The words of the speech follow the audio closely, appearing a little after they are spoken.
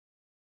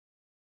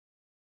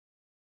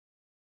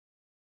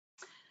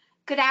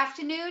Good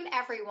afternoon,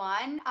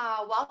 everyone.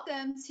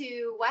 Welcome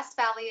to West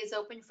Valley is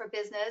Open for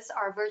Business,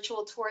 our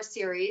virtual tour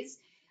series.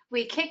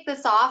 We kicked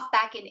this off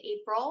back in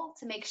April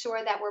to make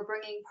sure that we're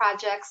bringing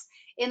projects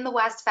in the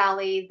West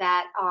Valley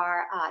that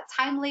are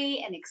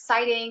timely and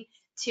exciting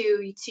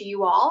to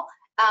you all.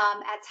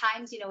 At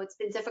times, it's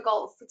been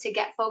difficult to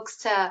get folks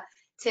to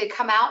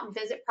come out and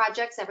visit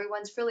projects.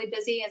 Everyone's really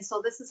busy, and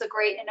so this is a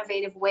great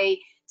innovative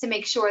way to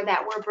make sure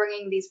that we're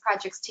bringing these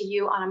projects to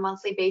you on a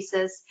monthly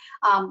basis,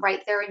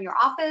 right there in your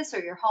office or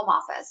your home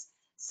office.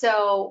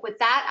 So with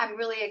that, I'm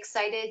really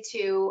excited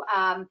to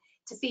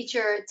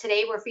feature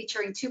today. We're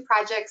featuring two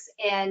projects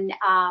in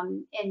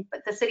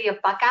the city of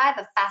Buckeye,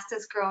 the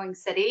fastest growing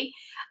city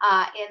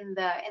in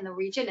the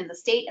region, in the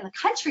state, in the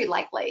country,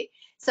 likely.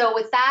 So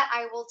with that,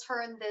 I will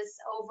turn this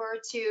over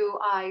to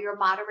your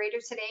moderator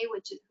today,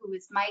 who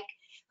is Mike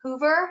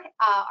Hoover,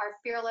 our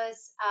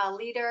fearless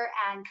leader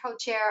and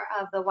co-chair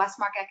of the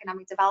Westmark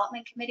Economic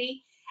Development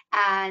Committee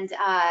and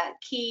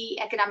key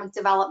economic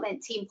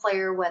development team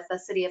player with the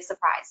City of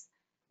Surprise.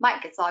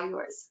 Mike, it's all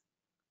yours.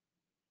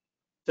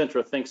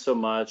 Centra, thanks so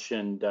much,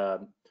 and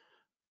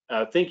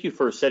thank you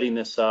for setting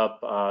this up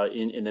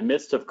in the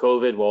midst of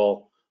COVID.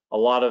 Well, a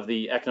lot of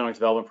the economic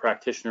development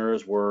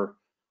practitioners were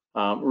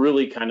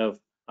really kind of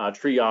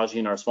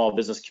triaging our small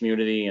business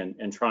community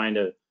and trying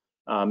to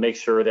make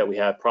sure that we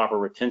have proper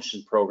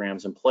retention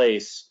programs in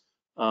place.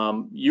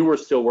 You were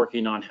still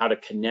working on how to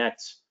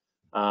connect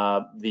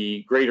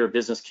the greater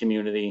business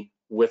community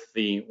with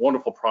the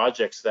wonderful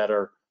projects that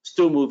are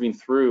still moving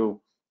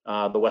through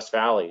the West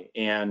Valley.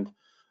 And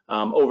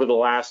over the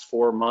last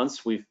 4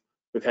 months, we've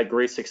had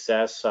great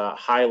success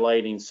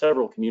highlighting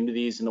several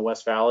communities in the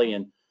West Valley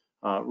and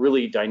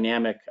really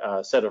dynamic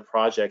set of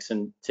projects.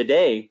 And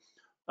today,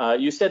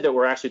 you said that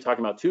we're actually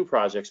talking about 2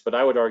 projects, but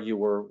I would argue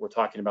we're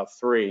talking about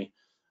 3.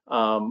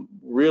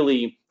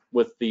 Really,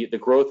 with the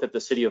growth that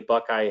the city of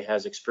Buckeye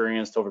has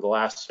experienced over the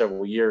last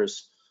several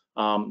years,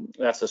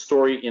 that's a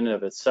story in and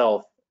of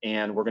itself.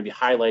 And we're going to be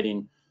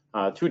highlighting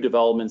 2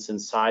 developments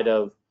inside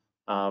of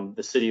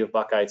the city of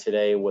Buckeye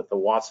today, with the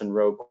Watson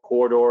Road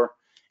corridor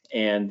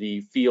and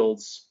the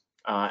fields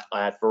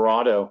at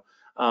Verado.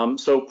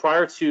 So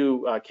prior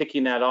to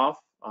kicking that off,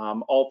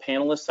 all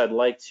panelists, I'd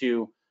like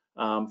to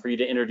for you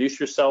to introduce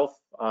yourself,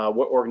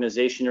 what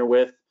organization you're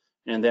with,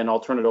 and then I'll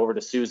turn it over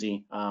to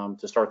Susie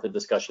to start the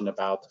discussion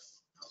about the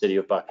city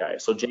of Buckeye.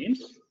 So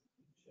James.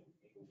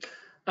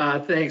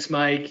 Thanks,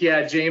 Mike.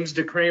 Yeah, James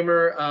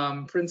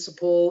DeCramer,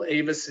 principal,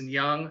 Avis and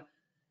Young.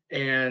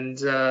 And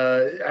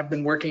I've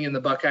been working in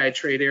the Buckeye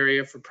trade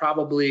area for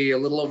probably a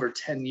little over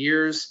 10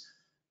 years.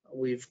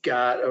 We've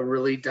got a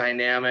really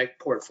dynamic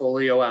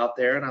portfolio out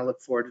there, and I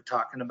look forward to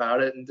talking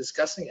about it and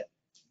discussing it.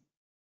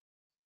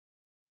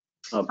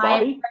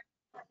 Bobby?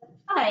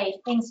 Hi,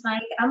 thanks,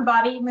 Mike. I'm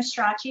Bobby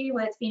Mastracci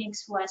with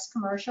Phoenix West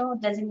Commercial,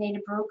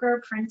 designated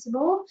broker,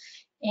 principal,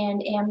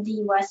 and am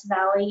the West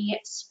Valley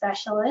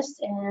specialist.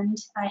 And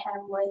I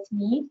have with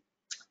me.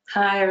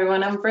 Hi,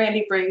 everyone. I'm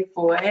Brandy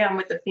Bravefoy. I'm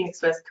with the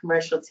Phoenix West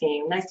Commercial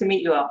team. Nice to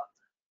meet you all.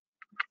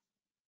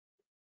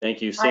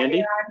 Thank you, Sandy.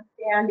 Hi, I'm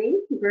Sandy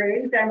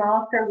Graves. I'm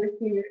also with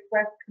Phoenix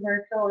West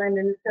Commercial. I'm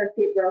an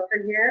associate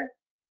broker here.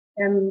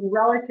 I'm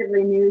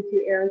relatively new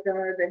to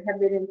Arizona, but have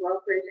been in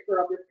brokerage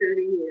for over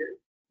 30 years.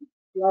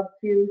 Love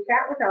to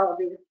chat with all of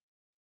you.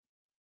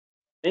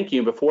 Thank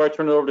you. Before I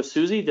turn it over to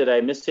Susie, did I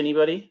miss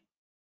anybody?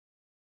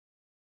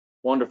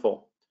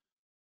 Wonderful.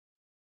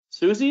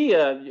 Susie,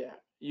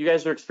 you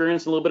guys are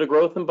experiencing a little bit of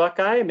growth in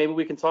Buckeye. Maybe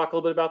we can talk a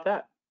little bit about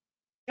that.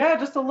 Yeah,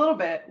 just a little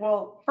bit.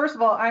 Well, first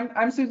of all,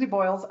 I'm Susie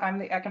Boyles. I'm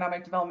the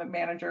Economic Development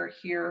Manager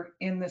here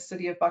in the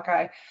city of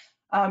Buckeye.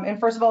 And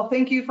first of all,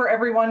 thank you for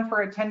everyone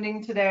for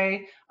attending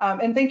today.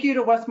 And thank you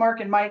to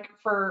Westmark and Mike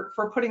for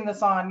putting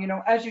this on. You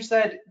know, as you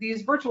said,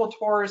 these virtual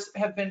tours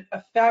have been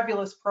a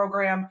fabulous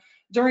program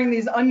during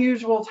these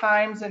unusual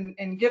times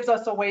and gives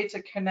us a way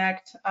to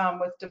connect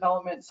with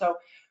development. So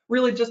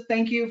really just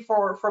thank you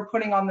for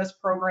putting on this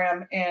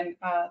program, and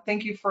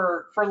thank you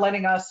for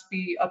letting us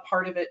be a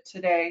part of it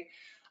today.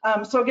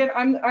 So again,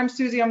 I'm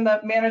Susie. I'm the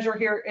manager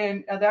here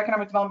in the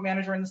Economic Development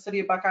Manager in the city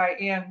of Buckeye,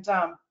 and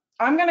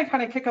I'm going to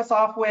kind of kick us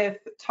off with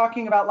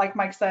talking about, like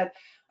Mike said,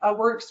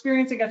 we're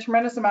experiencing a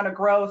tremendous amount of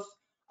growth,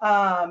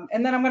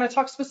 and then I'm going to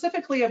talk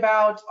specifically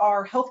about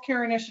our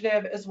healthcare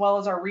initiative as well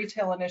as our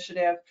retail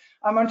initiative.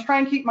 I'm going to try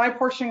and keep my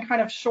portion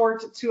kind of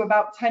short to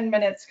about 10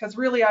 minutes because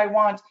really I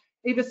want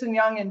Avis and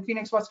Young and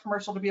Phoenix West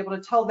Commercial to be able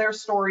to tell their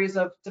stories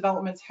of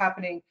developments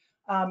happening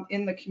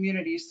in the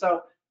community.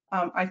 So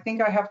I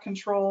think I have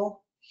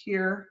control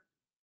here.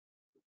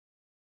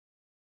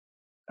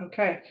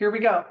 Okay, here we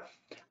go.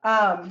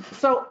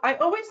 So I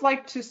always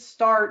like to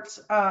start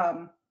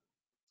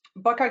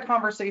Buckeye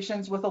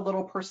conversations with a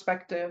little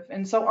perspective.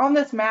 And so on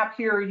this map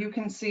here, you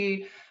can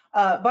see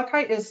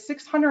Buckeye is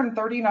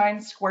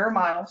 639 square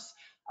miles.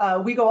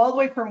 We go all the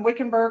way from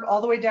Wickenburg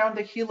all the way down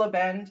to Gila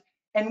Bend,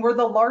 and we're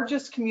the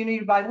largest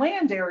community by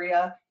land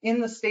area in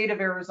the state of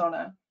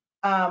Arizona.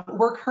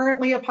 We're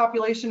currently a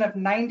population of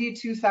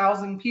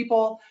 92,000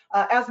 people.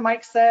 As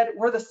Mike said,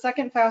 we're the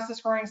second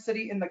fastest growing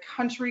city in the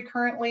country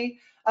currently.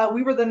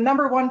 We were the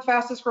 #1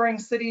 fastest growing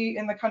city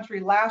in the country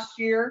last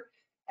year.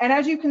 And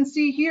as you can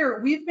see here,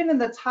 we've been in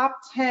the top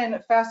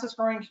 10 fastest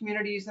growing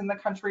communities in the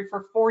country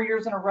for 4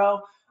 years in a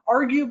row.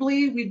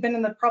 Arguably, we've been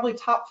in the probably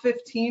top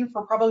 15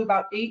 for probably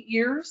about 8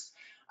 years.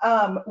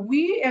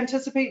 We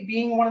anticipate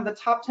being one of the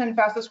top 10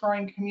 fastest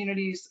growing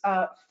communities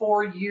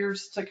for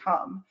years to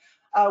come.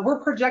 We're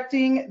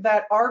projecting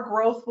that our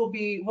growth will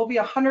be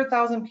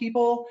 100,000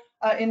 people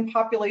in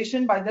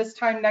population by this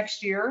time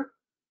next year.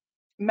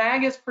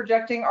 MAG is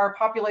projecting our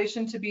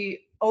population to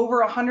be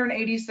over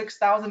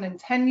 186,000 in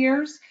 10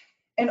 years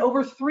and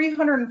over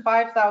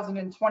 305,000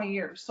 in 20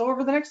 years. So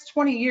over the next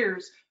 20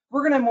 years,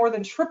 we're going to more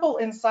than triple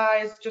in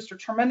size, just a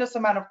tremendous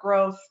amount of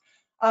growth.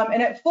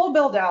 And at full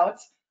build out,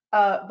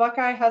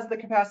 Buckeye has the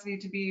capacity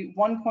to be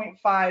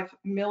 1.5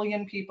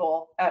 million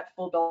people at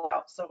full build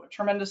out. So a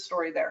tremendous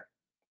story there.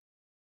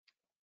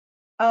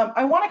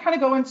 I want to kind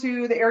of go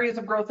into the areas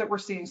of growth that we're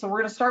seeing. So we're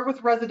going to start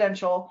with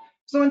residential.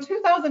 So in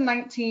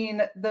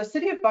 2019, the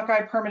city of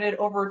Buckeye permitted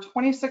over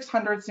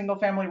 2,600 single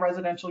family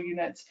residential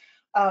units.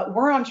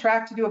 We're on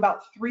track to do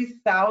about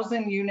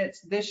 3,000 units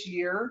this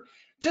year.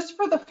 Just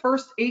for the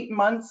first 8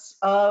 months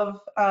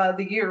of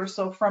the year,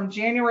 so from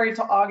January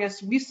to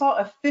August, we saw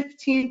a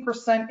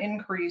 15%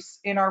 increase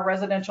in our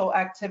residential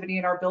activity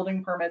and our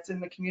building permits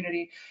in the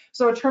community.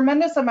 So a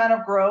tremendous amount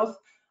of growth.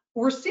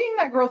 We're seeing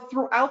that growth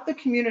throughout the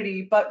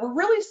community, but we're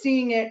really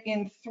seeing it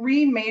in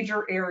 3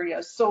 major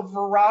areas. So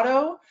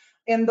Verrado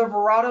and the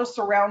Verrado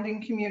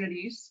surrounding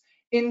communities,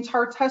 in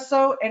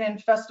Tartesso and in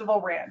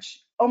Festival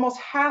Ranch. Almost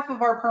half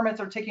of our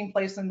permits are taking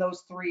place in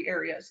those 3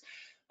 areas.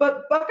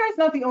 But Buckeye's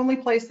not the only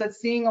place that's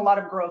seeing a lot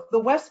of growth. The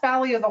West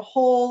Valley as a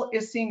whole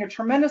is seeing a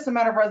tremendous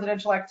amount of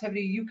residential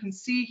activity. You can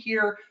see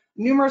here,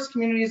 numerous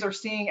communities are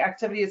seeing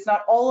activity. It's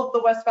not all of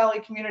the West Valley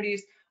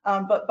communities,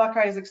 but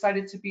Buckeye is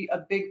excited to be a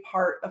big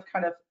part of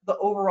kind of the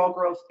overall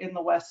growth in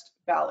the West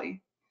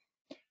Valley.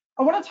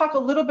 I want to talk a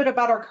little bit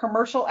about our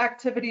commercial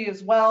activity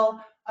as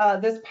well.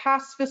 This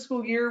past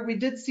fiscal year, we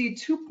did see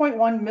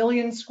 2.1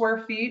 million square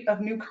feet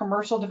of new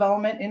commercial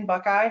development in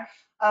Buckeye.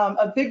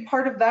 A big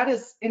part of that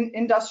is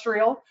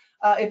industrial.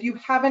 If you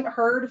haven't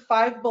heard,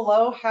 Five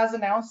Below has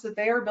announced that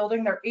they are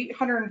building their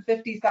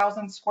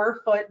 850,000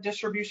 square foot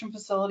distribution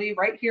facility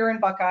right here in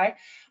Buckeye.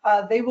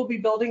 They will be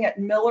building at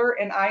Miller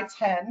and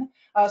I-10.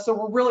 So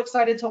we're real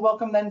excited to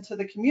welcome them to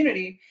the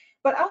community.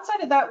 But outside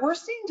of that, we're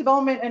seeing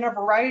development in a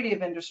variety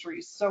of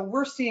industries. So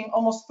we're seeing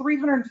almost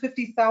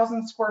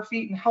 350,000 square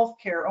feet in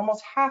healthcare,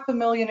 almost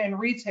 500,000 in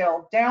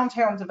retail,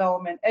 downtown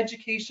development,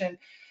 education.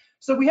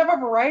 So we have a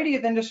variety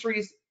of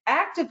industries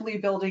actively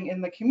building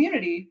in the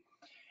community.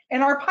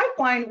 In our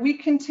pipeline, we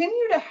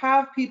continue to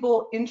have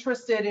people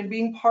interested in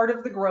being part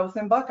of the growth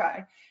in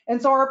Buckeye. And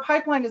so our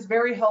pipeline is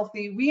very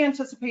healthy. We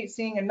anticipate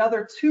seeing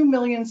another 2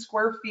 million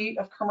square feet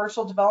of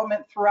commercial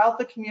development throughout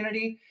the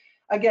community,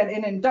 again,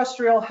 in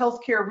industrial,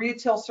 healthcare,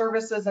 retail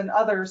services, and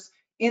others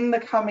in the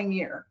coming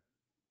year.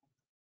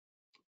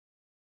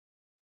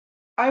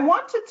 I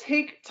want to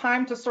take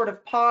time to sort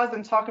of pause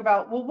and talk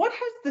about, well, what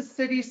has the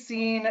city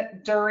seen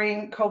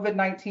during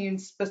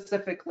COVID-19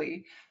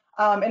 specifically?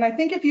 And I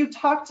think if you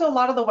talk to a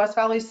lot of the West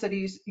Valley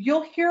cities,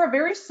 you'll hear a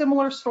very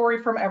similar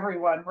story from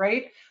everyone,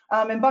 right?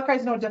 And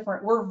Buckeye's no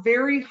different. We're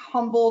very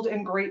humbled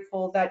and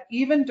grateful that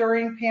even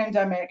during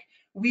pandemic,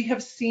 we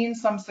have seen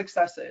some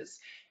successes.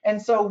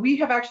 And so we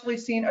have actually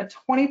seen a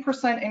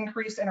 20%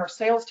 increase in our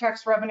sales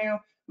tax revenue.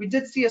 We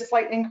did see a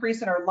slight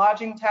increase in our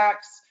lodging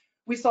tax.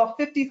 We saw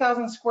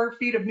 50,000 square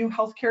feet of new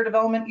healthcare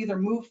development either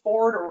move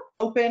forward or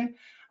open.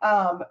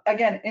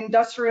 Again,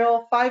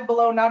 industrial, Five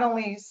Below not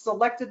only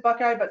selected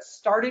Buckeye, but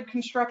started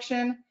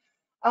construction.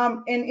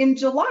 And in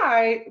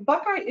July,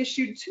 Buckeye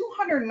issued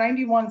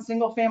 291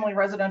 single family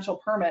residential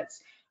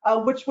permits,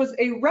 which was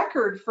a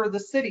record for the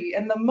city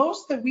and the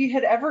most that we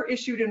had ever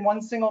issued in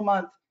one single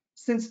month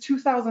since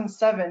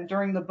 2007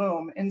 during the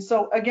boom. And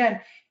so again,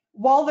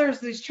 while there's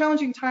these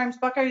challenging times,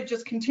 Buckeye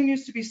just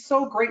continues to be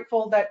so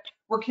grateful that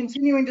we're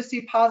continuing to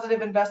see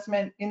positive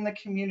investment in the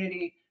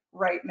community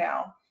right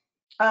now.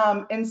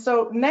 And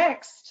so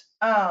next,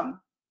 I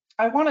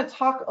want to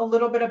talk a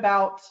little bit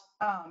about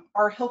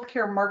our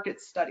healthcare market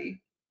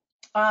study.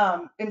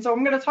 And so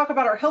I'm going to talk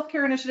about our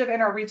healthcare initiative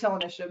and our retail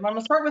initiative. I'm going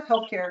to start with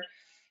healthcare.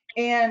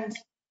 And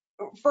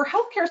for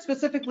healthcare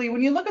specifically,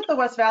 when you look at the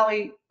West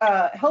Valley,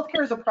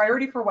 healthcare is a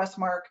priority for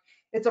Westmark.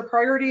 It's a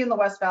priority in the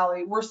West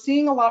Valley. We're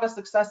seeing a lot of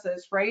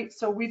successes, right?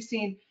 So we've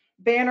seen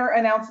Banner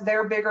announce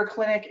their bigger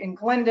clinic in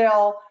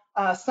Glendale.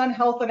 Sun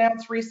Health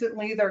announced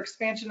recently their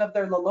expansion of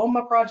their La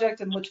Loma project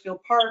in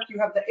Litchfield Park. You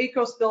have the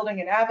ACOS building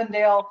in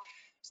Avondale.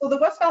 So the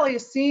West Valley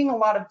is seeing a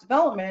lot of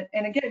development.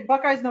 And again,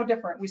 Buckeye's no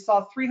different. We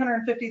saw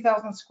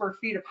 350,000 square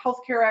feet of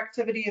healthcare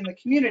activity in the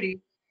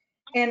community.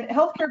 And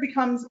healthcare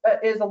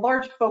is a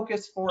large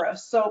focus for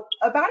us. So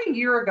about a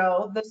year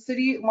ago, the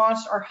city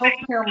launched our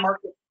healthcare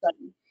market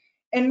study.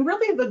 And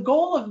really the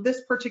goal of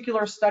this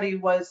particular study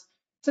was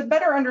to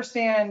better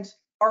understand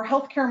our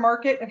healthcare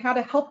market and how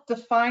to help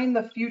define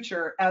the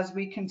future as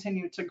we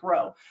continue to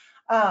grow.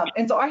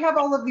 And so I have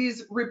all of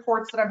these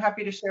reports that I'm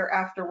happy to share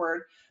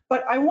afterward,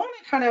 but I want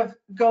to kind of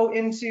go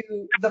into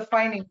the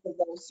findings of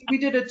those. So we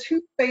did a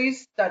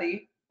 2-phase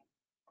study,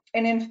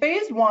 and in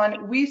phase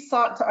 1, we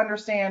sought to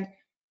understand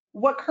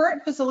what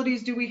current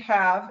facilities do we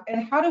have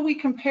and how do we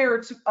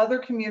compare to other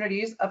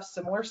communities of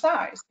similar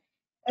size.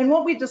 And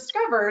what we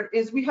discovered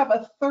is we have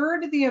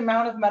 1/3 the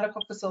amount of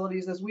medical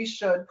facilities as we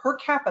should per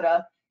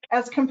capita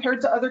as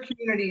compared to other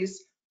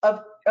communities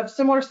of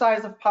similar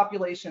size of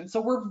population. So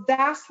we're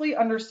vastly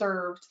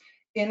underserved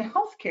in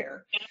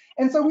healthcare.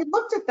 And so we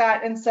looked at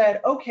that and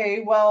said,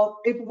 okay, well,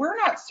 if we're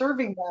not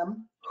serving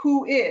them,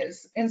 who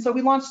is? And so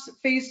we launched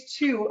phase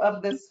 2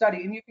 of this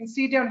study. And you can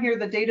see down here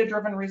the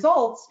data-driven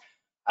results.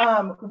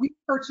 We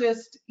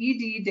purchased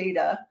ED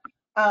data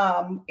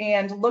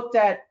and looked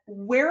at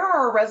where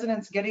are our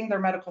residents getting their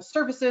medical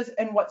services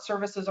and what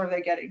services are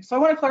they getting. So I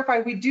want to clarify,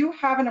 we do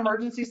have an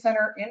emergency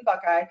center in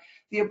Buckeye.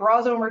 The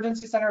Abrazo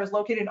Emergency Center is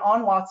located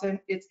on Watson.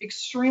 It's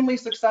extremely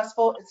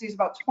successful. It sees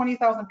about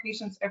 20,000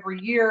 patients every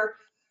year.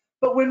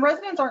 But when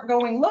residents aren't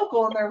going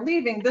local and they're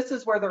leaving, this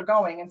is where they're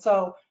going. And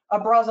so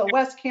Abrazo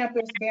West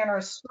Campus, Banner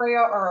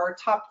Estrella are our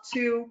top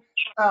 2.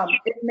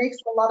 It makes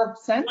a lot of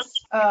sense,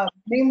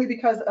 mainly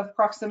because of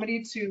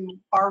proximity to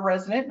our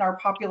resident and our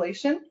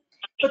population.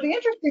 But the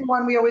interesting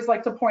one we always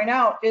like to point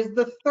out is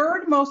the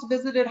 3rd most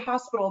visited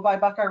hospital by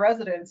Buckeye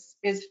residents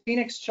is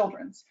Phoenix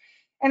Children's.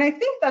 And I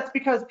think that's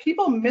because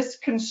people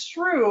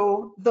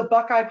misconstrue the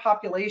Buckeye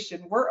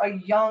population. We're a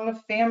young,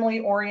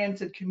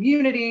 family-oriented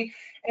community.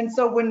 And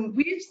so when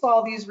we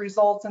saw these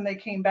results and they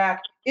came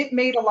back, it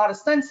made a lot of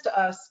sense to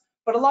us,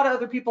 but a lot of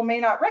other people may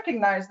not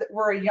recognize that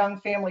we're a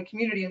young family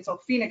community. And so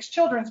Phoenix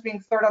Children's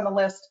being 3rd on the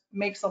list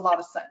makes a lot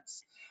of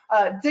sense.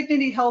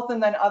 Dignity Health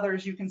and then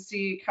others you can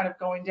see kind of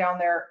going down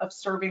there of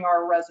serving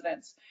our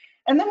residents.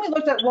 And then we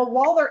looked at, well,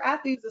 while they're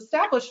at these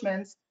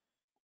establishments,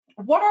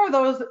 what are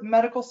those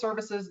medical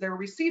services they're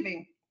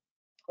receiving?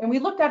 And we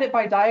looked at it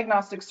by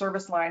diagnostic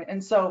service line.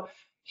 And so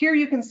here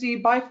you can see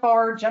by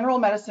far general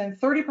medicine,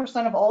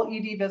 30% of all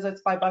ED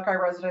visits by Buckeye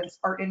residents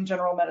are in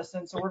general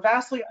medicine. So we're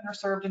vastly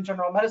underserved in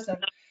general medicine.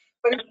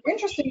 But it's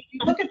interesting, if you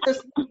look at this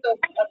list of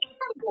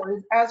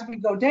categories as we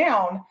go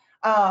down,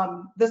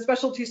 the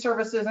specialty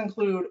services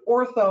include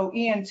ortho,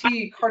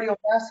 ENT,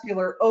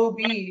 cardiovascular, OB.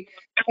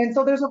 And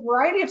so there's a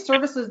variety of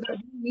services that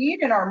we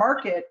need in our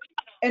market.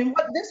 And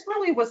what this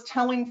really was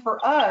telling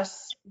for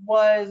us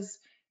was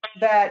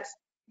that,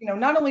 you know,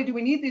 not only do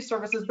we need these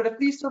services, but if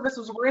these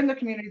services were in the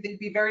community, they'd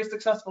be very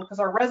successful because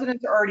our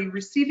residents are already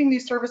receiving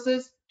these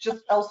services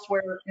just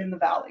elsewhere in the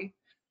valley.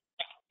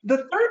 The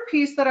 3rd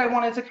piece that I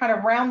wanted to kind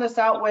of round this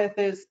out with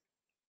is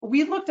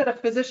we looked at a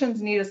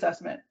physician's need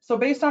assessment. So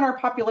based on our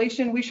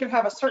population, we should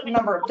have a certain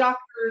number of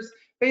doctors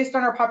based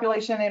on our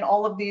population in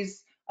all of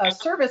these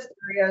service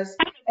areas.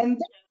 And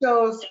this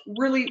shows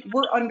really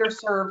we're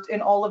underserved in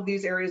all of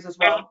these areas as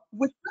well,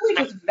 which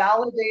really just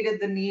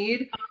validated the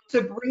need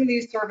to bring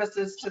these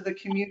services to the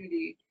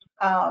community.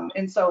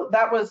 And so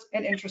that was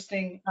an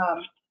interesting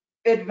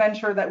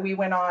adventure that we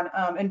went on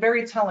and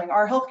very telling.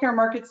 Our healthcare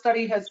market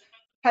study has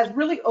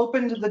really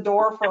opened the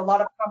door for a lot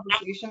of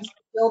conversations to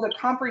build a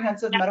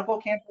comprehensive medical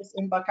campus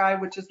in Buckeye,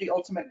 which is the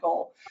ultimate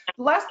goal.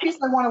 The last piece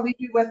I want to leave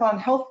you with on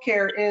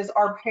healthcare is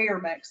our payer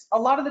mix. A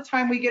lot of the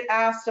time we get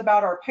asked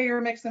about our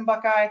payer mix in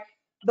Buckeye.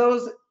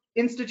 Those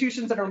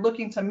institutions that are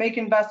looking to make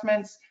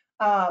investments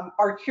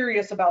are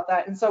curious about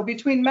that. And so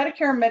between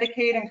Medicare,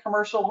 Medicaid, and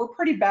commercial, we're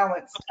pretty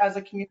balanced as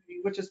a community,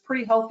 which is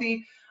pretty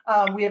healthy.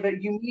 We have a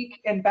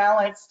unique and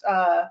balanced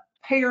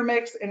payer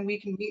mix, and we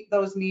can meet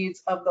those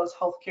needs of those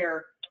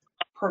healthcare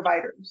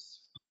providers.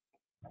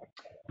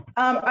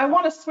 I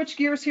want to switch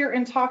gears here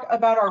and talk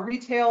about our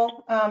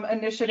retail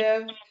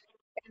initiative.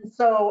 And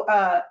so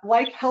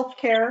like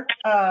healthcare,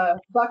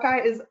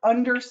 Buckeye is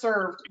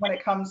underserved when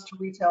it comes to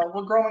retail.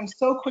 We're growing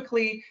so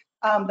quickly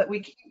that we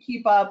can't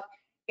keep up.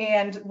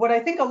 And what I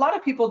think a lot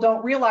of people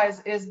don't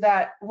realize is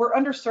that we're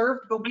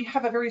underserved, but we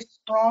have a very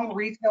strong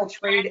retail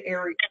trade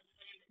area.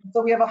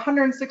 So we have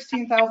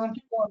 116,000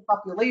 people in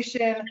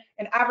population,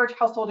 an average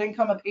household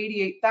income of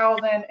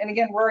 88,000. And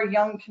again, we're a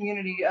young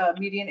community,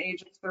 median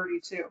age of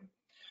 32.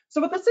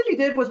 So what the city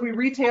did was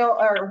we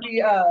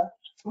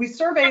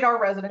surveyed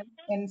our residents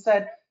and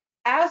said,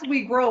 as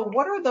we grow,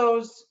 what are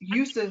those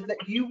uses that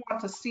you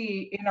want to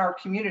see in our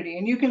community?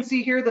 And you can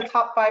see here the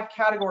top 5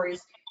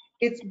 categories.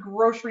 It's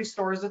grocery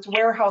stores, it's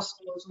warehouse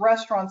stores,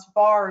 restaurants,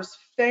 bars,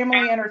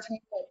 family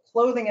entertainment,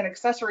 clothing and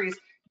accessories.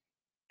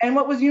 And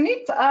what was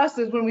unique to us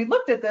is when we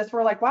looked at this,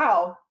 we're like,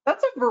 wow,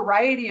 that's a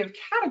variety of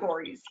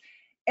categories.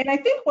 And I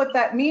think what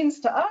that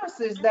means to us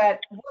is that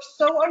we're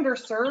so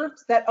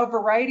underserved that a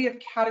variety of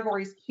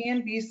categories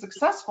can be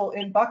successful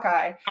in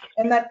Buckeye,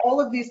 and that all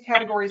of these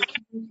categories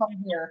can come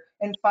here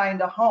and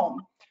find a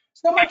home.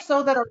 So much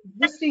so that our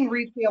existing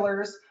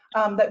retailers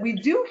that we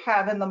do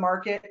have in the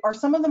market are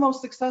some of the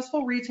most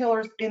successful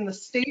retailers in the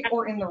state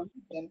or in the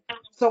region.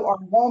 So our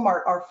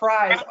Walmart, our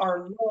Fry's,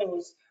 our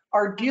Lowe's,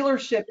 our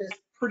dealership is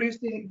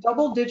producing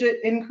double-digit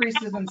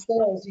increases in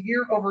sales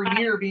year over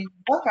year being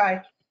Buckeye.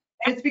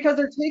 And it's because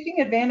they're taking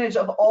advantage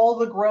of all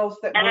the growth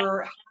that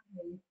we're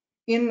having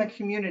in the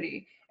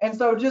community. And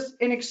so just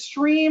an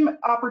extreme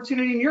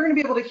opportunity, and you're going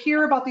to be able to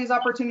hear about these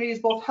opportunities,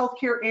 both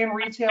healthcare and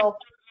retail,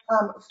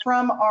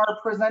 from our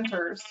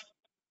presenters.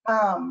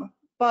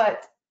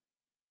 But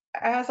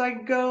as I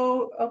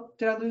go, oh,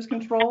 did I lose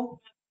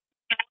control?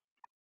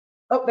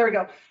 Oh, there we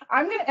go.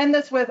 I'm going to end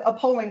this with a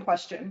polling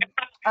question.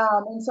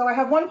 And so I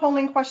have one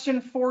polling question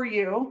for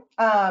you.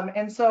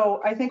 And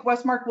so I think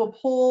Westmark will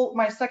pull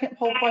my second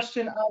poll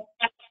question up.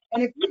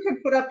 And if you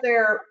could put up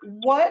there,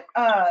 what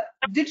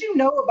did you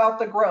know about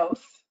the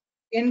growth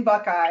in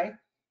Buckeye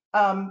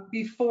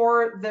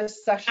before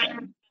this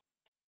session?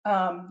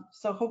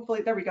 So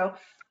hopefully, there we go.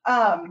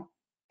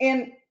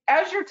 And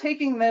as you're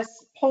taking this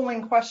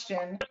polling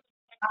question,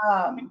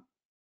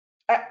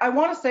 I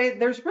want to say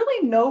there's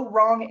really no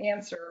wrong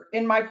answer,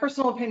 in my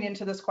personal opinion,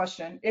 to this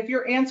question. If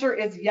your answer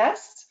is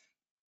yes,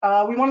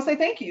 we want to say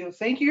thank you.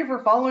 Thank you for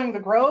following the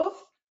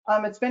growth.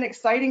 It's been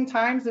exciting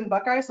times in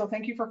Buckeye, so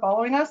thank you for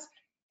following us.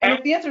 And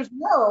if the answer is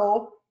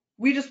no,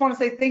 we just want to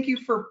say thank you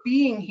for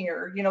being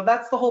here. You know,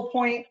 that's the whole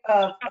point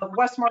of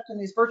Westmark and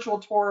these virtual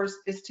tours,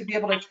 is to be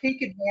able to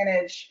take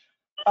advantage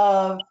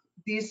of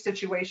these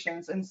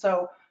situations. And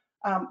so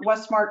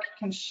Westmark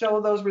can show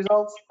those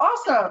results.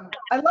 Awesome.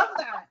 I love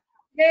that.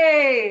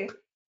 Yay.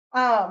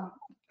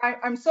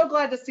 I'm so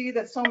glad to see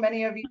that so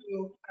many of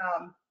you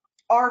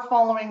are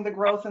following the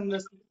growth and the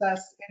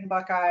success in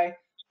Buckeye.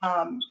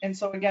 And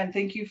so again,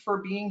 thank you for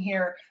being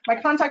here. My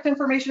contact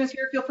information is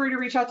here. Feel free to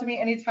reach out to me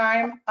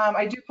anytime.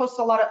 I do post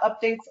a lot of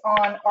updates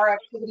on our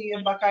activity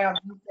in Buckeye on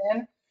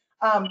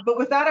LinkedIn. But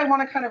with that, I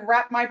want to kind of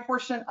wrap my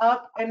portion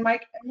up. And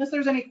Mike, unless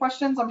there's any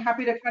questions, I'm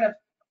happy to kind of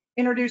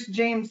introduce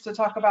James to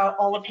talk about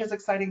all of his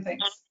exciting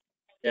things.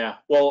 Yeah,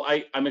 well,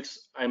 I'm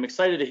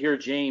excited to hear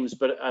James,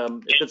 but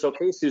if it's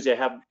okay, Susie, I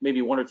have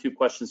maybe one or two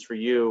questions for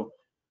you.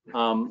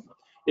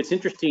 It's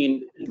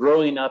interesting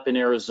growing up in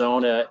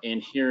Arizona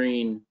and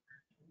hearing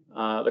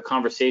the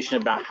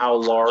conversation about how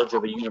large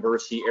of a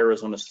university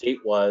Arizona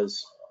State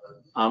was,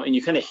 and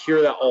you kind of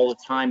hear that all the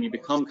time. You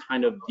become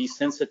kind of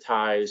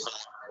desensitized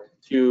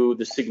to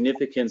the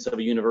significance of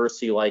a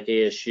university like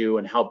ASU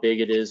and how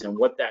big it is and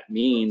what that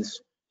means,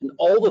 and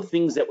all the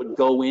things that would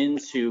go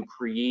into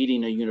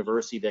creating a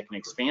university that can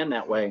expand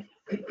that way.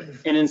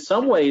 And in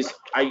some ways,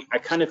 I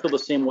kind of feel the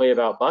same way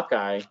about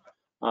Buckeye.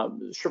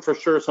 For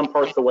sure, some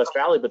parts of the West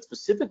Valley, but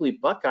specifically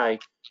Buckeye.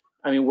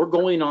 I mean, we're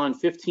going on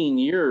 15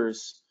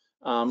 years,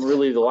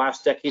 really the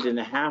last decade and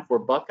a half, where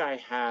Buckeye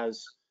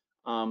has,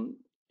 from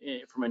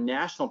a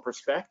national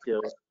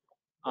perspective,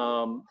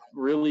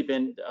 really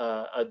been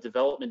a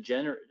development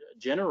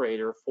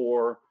generator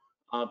for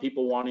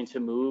people wanting to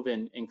move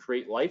and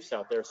create lives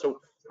out there. So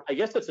I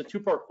guess that's a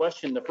two-part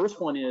question. The first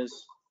one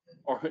is,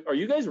 are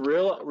you guys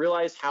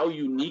realize how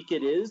unique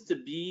it is to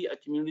be a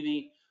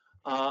community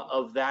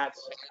of that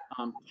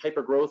type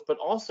of growth, but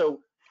also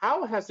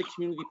how has the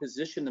community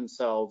positioned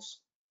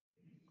themselves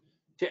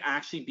to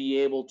actually be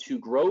able to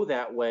grow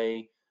that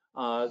way,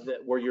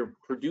 where you're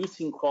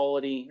producing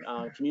quality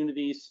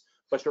communities,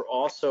 but you're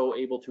also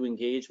able to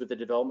engage with the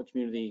development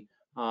community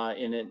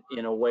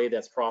in a way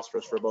that's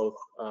prosperous for both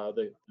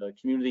the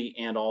community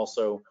and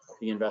also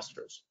the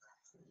investors?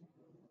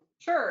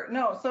 Sure.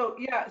 No. So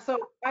yeah. So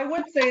I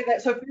would say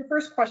that. So for your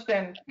first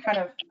question, kind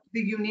of the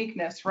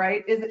uniqueness,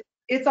 right?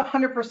 It's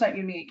 100%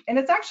 unique, and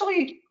it's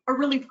actually a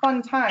really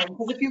fun time,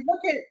 because if you look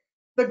at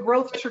the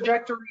growth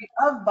trajectory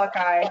of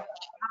Buckeye,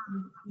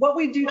 what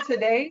we do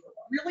today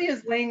really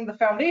is laying the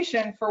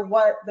foundation for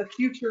what the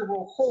future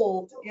will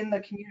hold in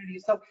the community.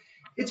 So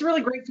it's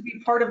really great to be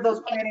part of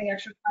those planning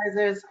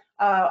exercises.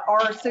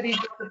 Our city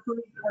just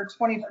approved our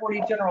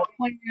 2040 general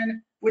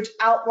plan, which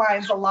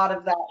outlines a lot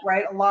of that,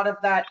 right? A lot of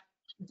that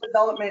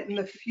development in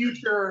the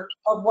future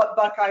of what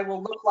Buckeye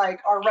will look like.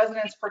 Our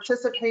residents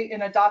participate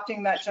in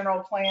adopting that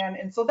general plan.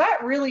 And so that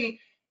really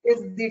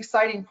is the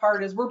exciting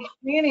part, is we're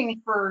planning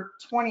for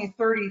 20,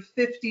 30,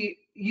 50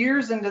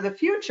 years into the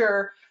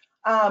future.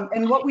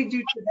 And what we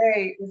do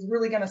today is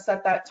really going to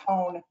set that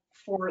tone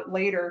for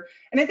later.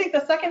 And I think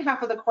the second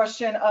half of the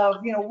question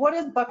of, what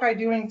is Buckeye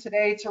doing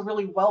today to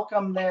really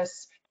welcome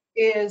this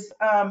is,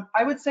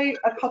 I would say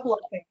a couple of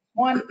things.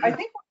 One, I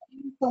think we're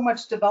seeing so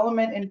much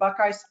development in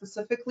Buckeye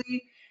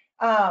specifically,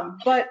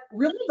 but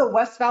really the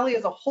West Valley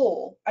as a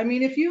whole. I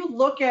mean, if you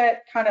look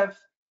at kind of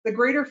the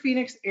greater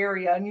Phoenix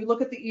area and you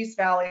look at the East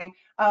Valley,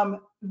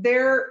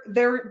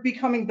 they're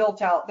becoming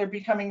built out. They're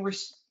becoming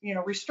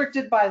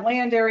restricted by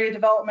land area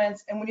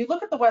developments. And when you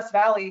look at the West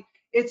Valley,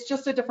 it's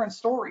just a different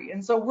story.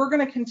 And so we're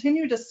going to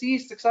continue to see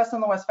success in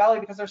the West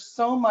Valley because there's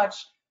so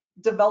much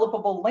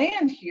developable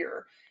land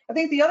here. I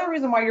think the other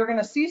reason why you're going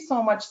to see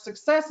so much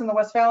success in the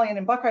West Valley and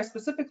in Buckeye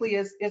specifically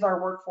is our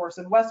workforce.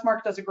 And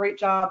Westmark does a great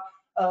job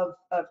of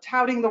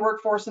touting the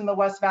workforce in the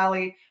West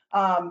Valley.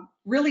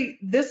 Really,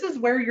 this is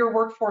where your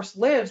workforce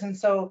lives. And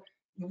so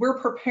we're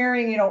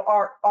preparing,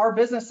 our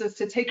businesses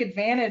to take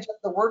advantage of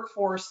the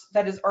workforce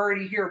that is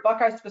already here.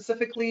 Buckeye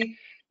specifically,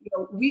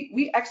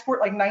 we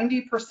export like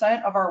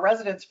 90% of our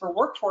residents for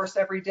workforce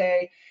every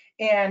day.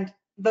 And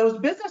those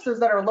businesses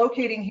that are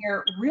locating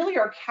here really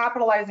are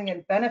capitalizing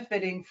and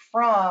benefiting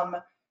from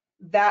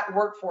that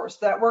workforce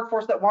that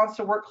wants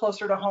to work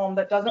closer to home,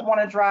 that doesn't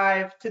want to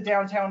drive to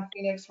downtown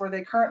Phoenix where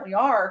they currently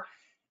are.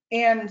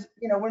 And,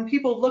 when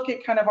people look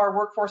at kind of our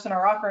workforce and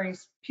our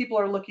offerings, people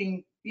are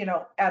looking,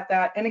 at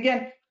that. And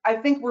again, I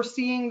think we're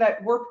seeing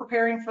that we're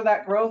preparing for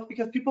that growth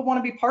because people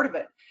want to be part of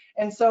it.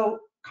 And so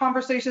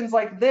conversations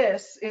like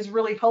this is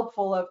really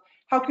helpful of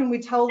how can we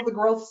tell the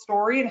growth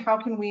story and how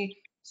can we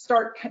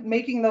start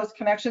making those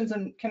connections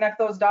and connect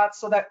those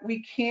dots so that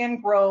we can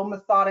grow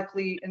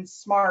methodically and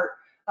smart,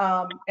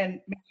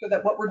 and make sure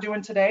that what we're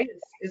doing today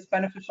is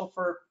beneficial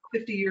for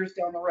 50 years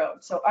down the road.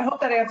 So I hope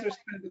that answers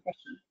kind of the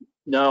question.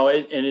 No,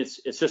 and it's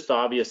just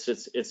obvious.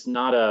 It's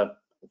not a,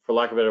 for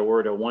lack of a better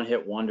word, a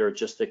one-hit wonder.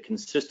 Just the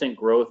consistent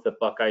growth that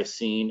Buckeye's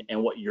seen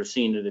and what you're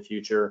seeing in the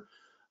future.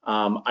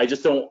 I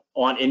just don't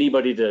want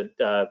anybody to,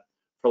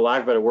 for lack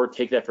of a better word,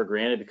 take that for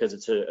granted, because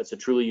it's a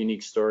truly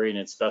unique story and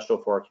it's special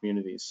for our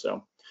communities.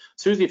 So,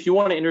 Susie, if you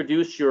want to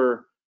introduce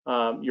your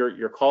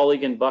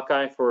colleague in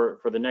Buckeye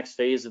for the next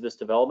phase of this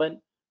development,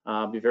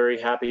 I'll be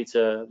very happy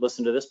to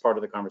listen to this part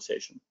of the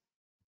conversation.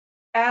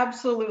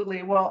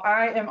 Absolutely. Well,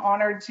 I am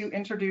honored to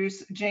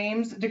introduce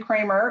James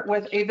DeCramer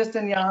with Avis &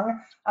 Young.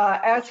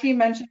 As he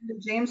mentioned,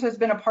 James has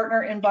been a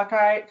partner in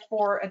Buckeye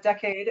for a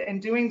decade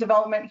and doing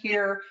development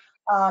here.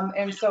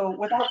 And so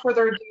without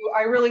further ado,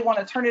 I really want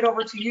to turn it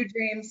over to you,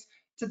 James,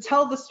 to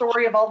tell the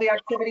story of all the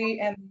activity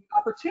and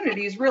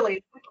opportunities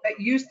really that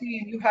you see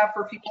and you have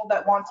for people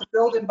that want to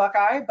build in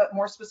Buckeye, but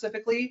more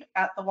specifically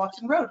at the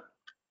Watson Road.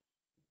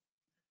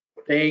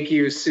 Thank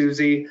you,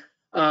 Susie.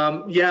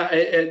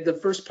 The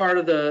first part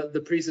of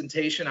the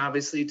presentation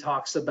obviously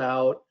talks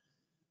about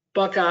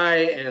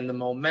Buckeye and the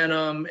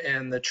momentum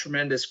and the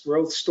tremendous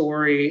growth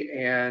story,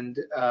 and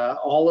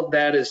all of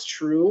that is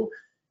true.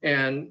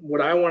 And what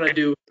I want to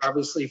do is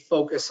obviously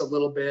focus a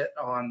little bit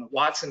on the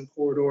Watson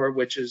corridor,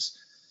 which is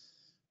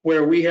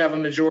where we have a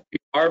majority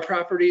of our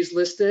properties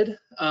listed.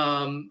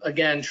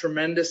 Again,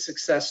 tremendous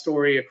success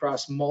story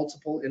across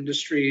multiple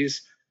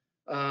industries.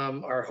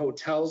 Our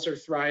hotels are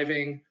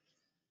thriving.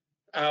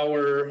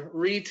 Our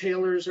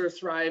retailers are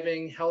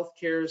thriving,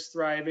 healthcare is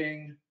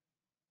thriving,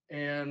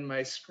 and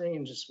my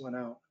screen just went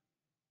out.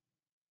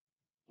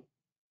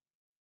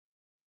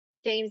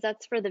 James,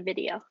 that's for the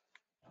video.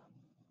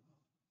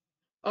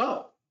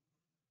 Oh.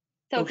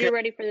 So Okay. If you're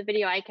ready for the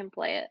video, I can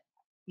play it.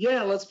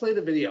 Yeah, let's play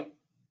the video.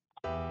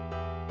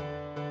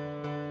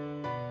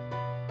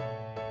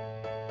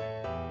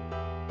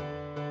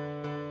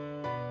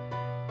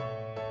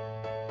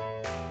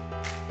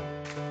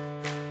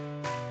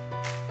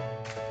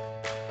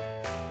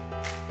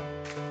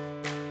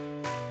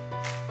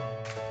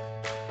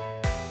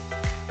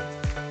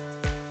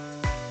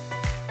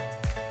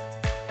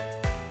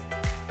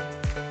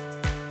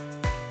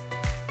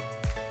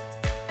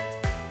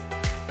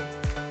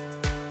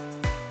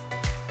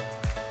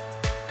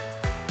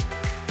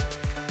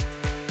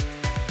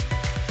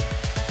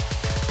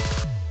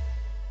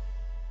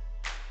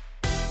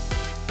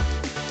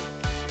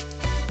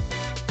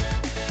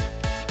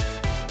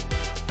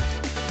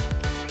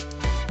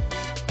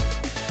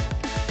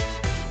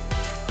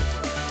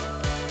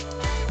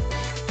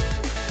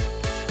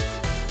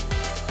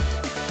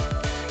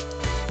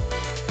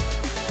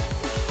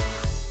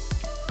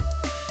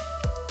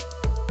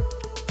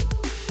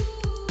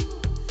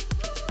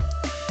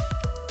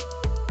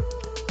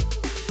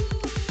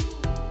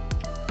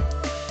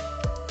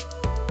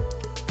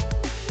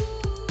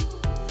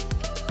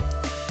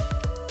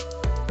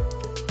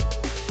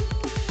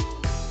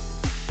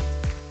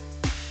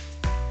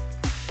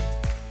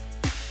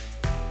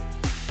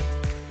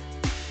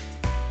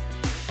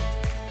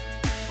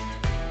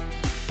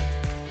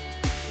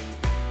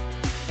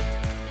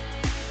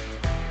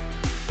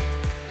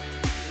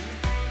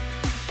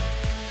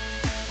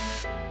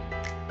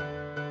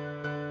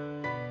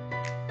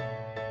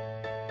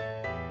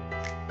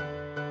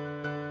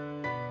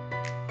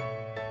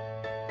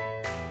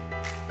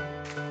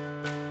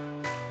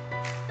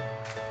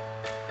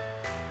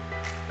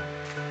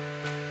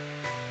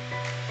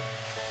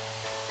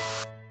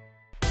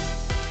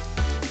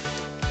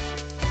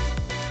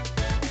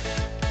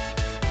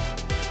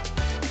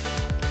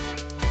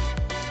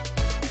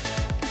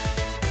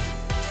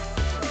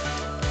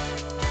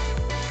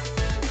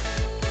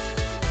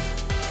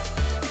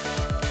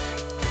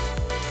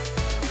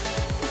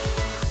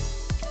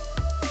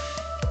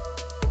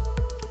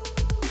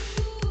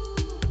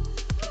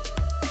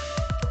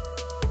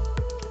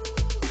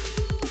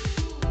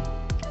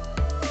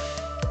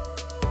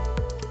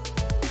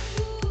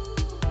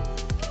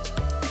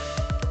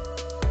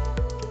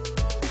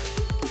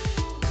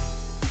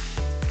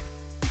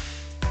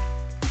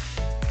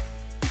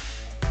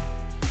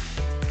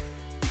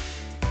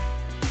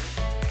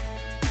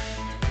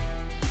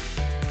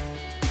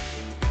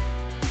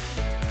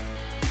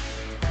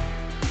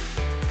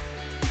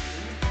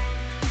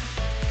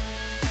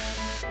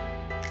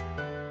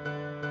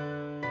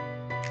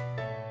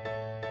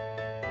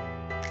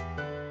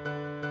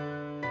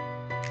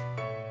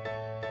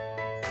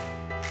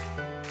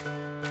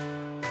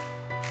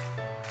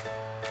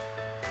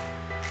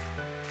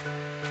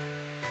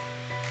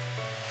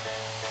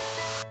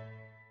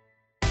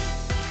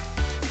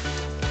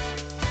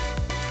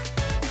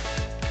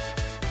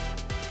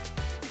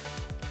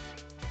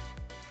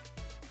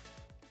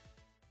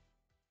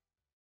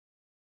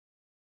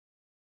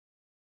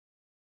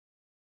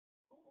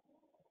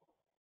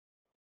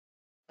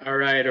 All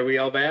right, are we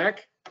all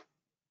back?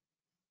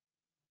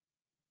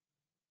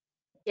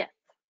 Yes.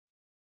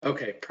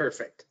 Okay,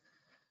 perfect.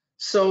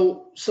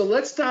 So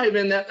let's dive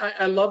in. That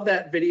I love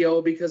that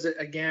video because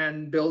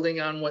again, building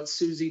on what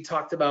Susie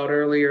talked about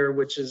earlier,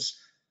 which is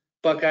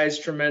Buckeye's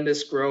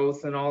tremendous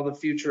growth and all the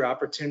future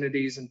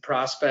opportunities and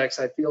prospects.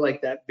 I feel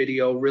like that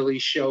video really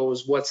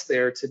shows what's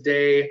there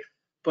today,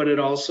 but it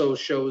also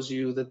shows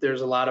you that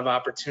there's a lot of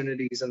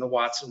opportunities in the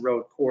Watson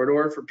Road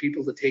corridor for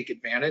people to take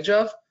advantage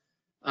of.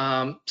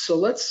 So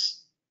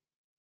let's,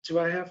 do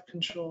I have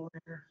control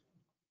here?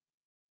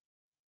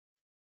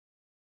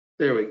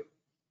 There we go.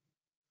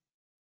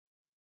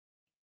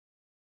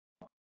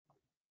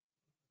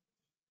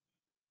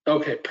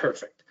 Okay,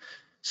 perfect.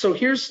 So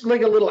here's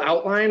like a little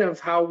outline of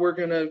how we're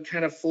going to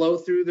kind of flow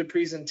through the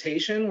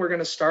presentation. We're going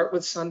to start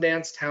with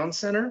Sundance Town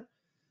Center.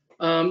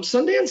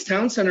 Sundance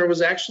Town Center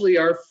was actually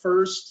our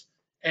first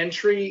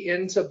entry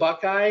into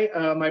Buckeye.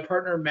 My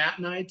partner Matt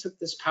and I took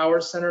this power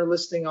center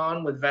listing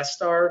on with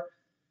Vestar,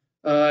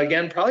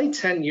 again, probably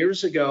 10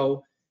 years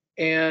ago.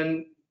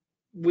 And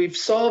we've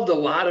solved a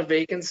lot of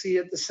vacancy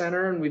at the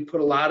center, and we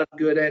put a lot of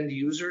good end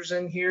users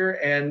in here.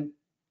 And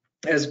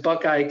as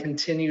Buckeye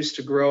continues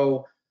to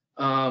grow,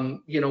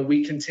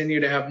 we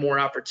continue to have more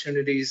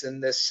opportunities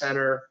in this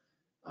center.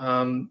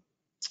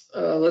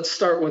 Let's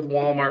start with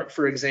Walmart,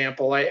 for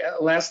example.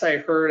 Last I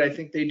heard, I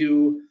think they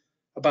do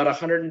about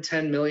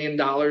 $110 million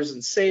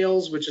in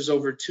sales, which is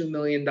over $2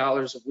 million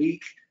a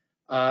week.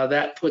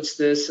 That puts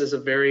this as a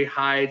very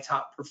high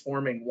top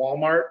performing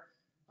Walmart.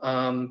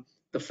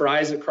 The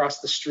Fry's across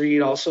the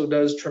street also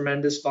does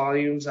tremendous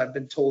volumes. I've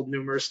been told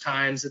numerous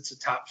times it's a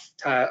top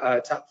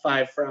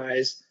 5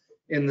 Fry's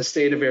in the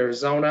state of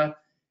Arizona.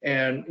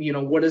 And,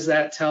 what does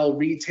that tell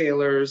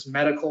retailers,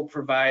 medical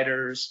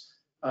providers,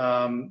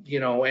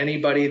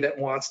 anybody that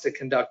wants to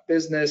conduct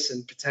business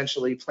and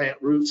potentially plant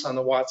roots on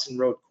the Watson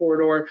Road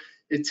corridor?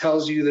 It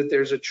tells you that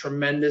there's a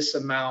tremendous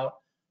amount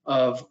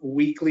of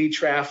weekly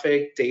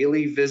traffic,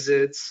 daily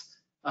visits,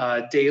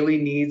 daily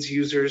needs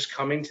users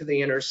coming to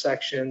the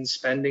intersection,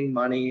 spending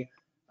money.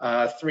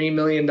 $3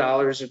 million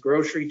of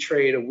grocery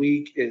trade a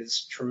week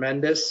is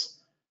tremendous.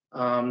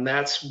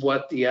 That's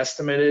what the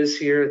estimate is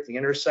here at the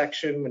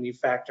intersection when you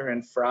factor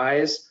in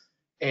Fry's.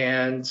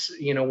 And,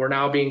 we're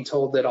now being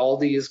told that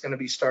Aldi is going to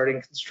be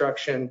starting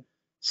construction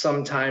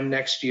sometime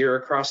next year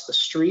across the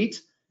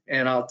street.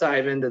 And I'll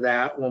dive into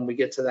that when we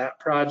get to that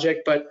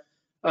project. But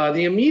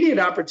the immediate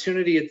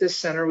opportunity at this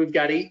center, we've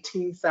got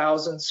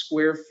 18,000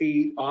 square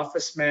feet,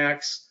 office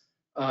max,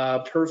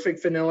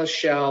 perfect vanilla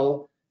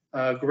shell,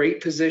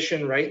 great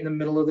position right in the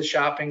middle of the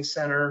shopping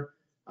center.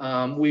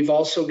 We've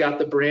also got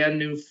the brand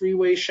new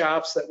freeway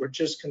shops that were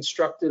just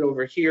constructed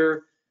over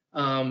here,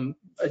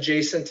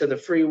 adjacent to the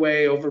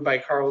freeway over by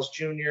Carl's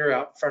Jr.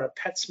 out in front of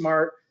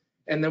PetSmart.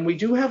 And then we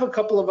do have a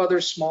couple of other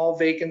small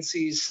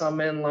vacancies,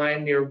 some in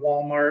line near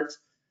Walmart.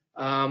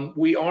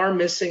 We are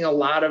missing a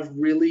lot of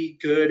really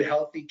good,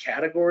 healthy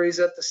categories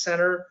at the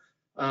center.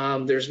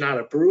 There's not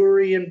a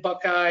brewery in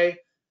Buckeye.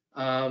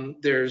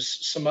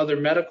 There's some other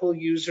medical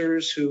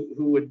users who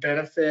would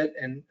benefit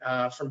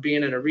from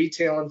being in a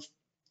retail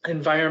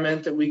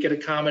environment that we could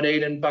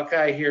accommodate in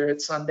Buckeye here at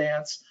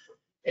Sundance.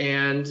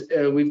 And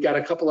we've got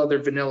a couple other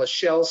vanilla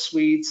shell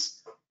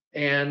suites.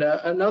 And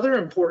another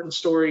important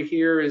story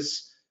here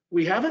is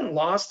we haven't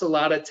lost a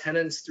lot of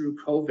tenants through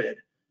COVID.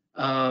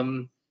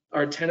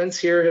 Our tenants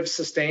here have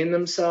sustained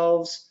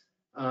themselves.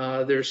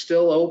 They're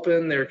still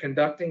open, they're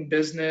conducting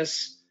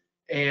business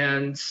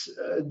and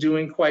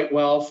doing quite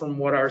well from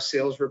what our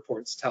sales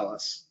reports tell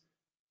us.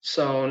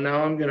 So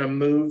now I'm going to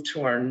move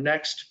to our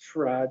next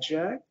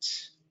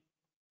project.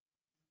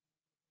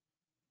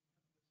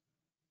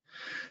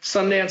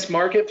 Sundance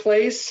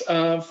Marketplace.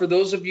 For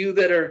those of you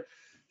that are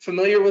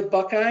familiar with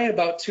Buckeye,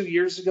 about 2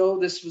 years ago,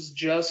 this was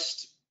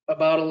just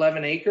about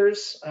 11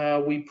 acres.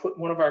 We put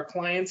one of our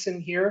clients in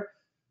here.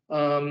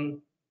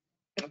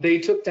 They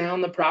took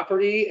down the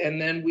property, and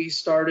then we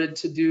started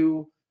to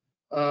do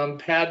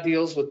pad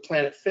deals with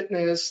Planet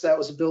Fitness. That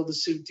was a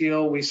build-to-suit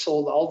deal. We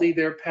sold Aldi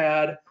their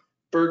pad,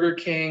 Burger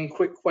King,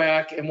 Quick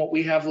Quack, and what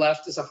we have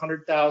left is a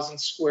 100,000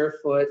 square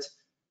foot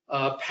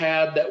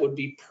pad that would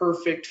be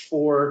perfect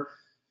for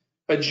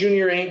a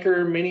junior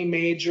anchor, mini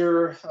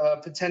major,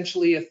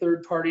 potentially a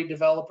third-party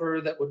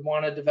developer that would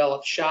want to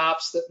develop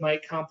shops that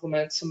might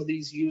complement some of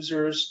these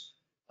users.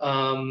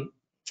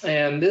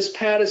 And this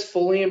pad is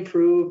fully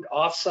improved,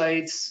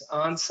 off-sites,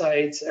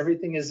 on-sites,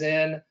 everything is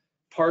in,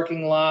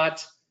 parking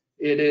lot.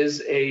 It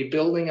is a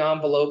building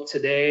envelope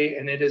today,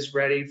 and it is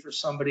ready for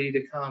somebody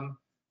to come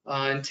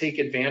and take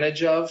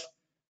advantage of.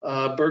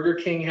 Burger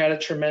King had a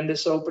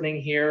tremendous opening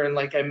here, and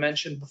like I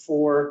mentioned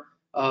before,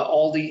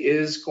 Aldi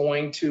is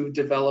going to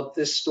develop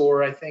this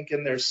store, I think,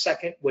 in their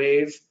second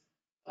wave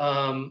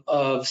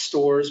of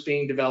stores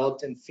being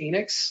developed in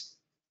Phoenix.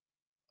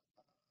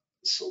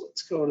 So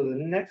let's go to the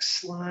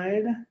next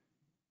slide.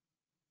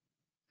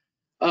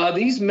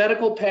 These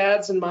medical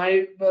pads, in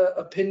my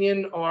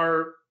opinion,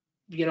 are,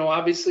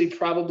 obviously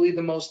probably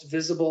the most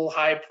visible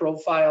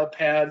high-profile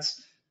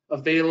pads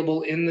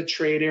available in the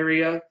trade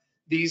area.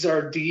 These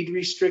are deed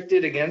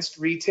restricted against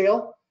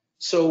retail,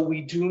 so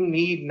we do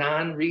need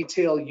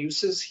non-retail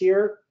uses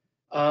here.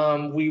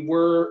 We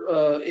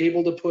were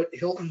able to put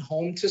Hilton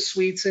Home to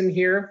Suites in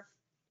here.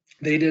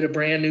 They did a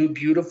brand new,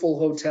 beautiful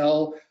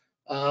hotel.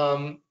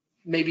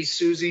 Maybe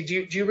Susie,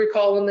 do you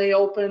recall when they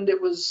opened?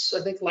 It was,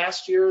 I think,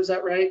 last year, is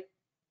that right?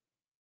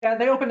 Yeah,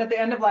 they opened at the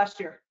end of last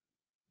year.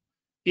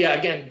 Yeah,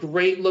 again,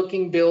 great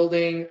looking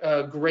building,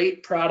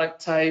 great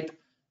product type.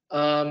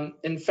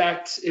 In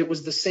fact, it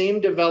was the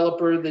same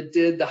developer that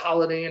did the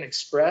Holiday Inn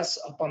Express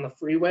up on the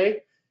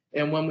freeway.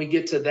 And when we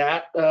get to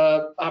that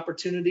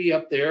opportunity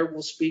up there,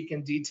 we'll speak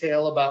in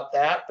detail about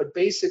that. But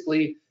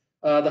basically,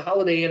 the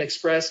Holiday Inn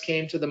Express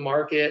came to the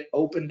market,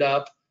 opened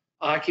up.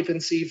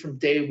 Occupancy from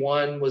day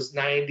one was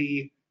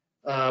 90%,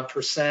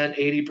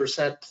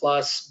 80%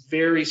 plus,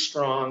 very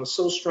strong.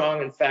 So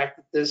strong, in fact,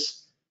 that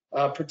this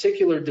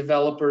particular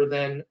developer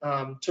then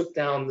took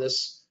down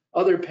this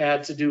other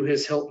pad to do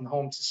his Hilton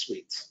Home to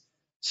Suites.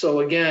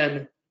 So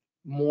again,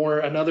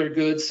 another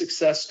good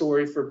success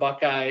story for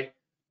Buckeye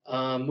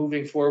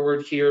moving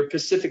forward here.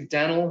 Pacific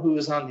Dental, who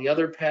is on the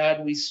other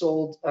pad, we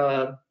sold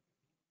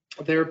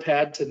their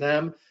pad to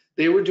them.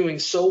 They were doing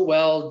so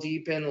well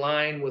deep in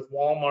line with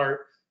Walmart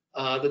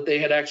that they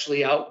had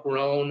actually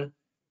outgrown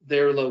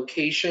their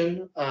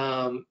location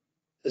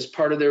as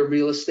part of their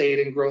real estate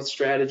and growth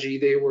strategy.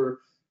 They were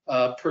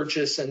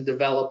purchase and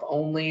develop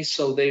only,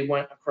 so they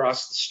went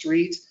across the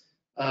street.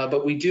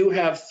 But we do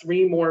have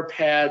 3 more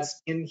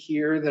pads in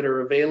here that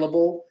are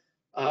available.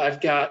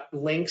 I've got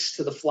links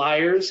to the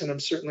flyers, and I'm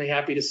certainly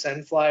happy to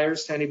send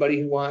flyers to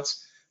anybody who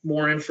wants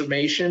more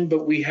information.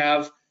 But we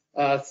have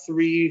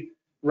 3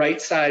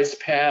 right-sized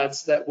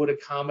pads that would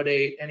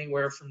accommodate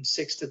anywhere from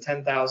 6,000 to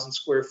 10,000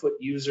 square foot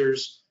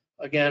users.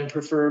 Again,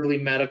 preferably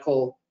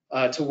medical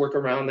to work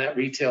around that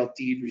retail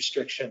deed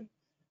restriction.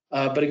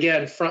 But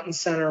again, front and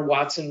center,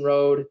 Watson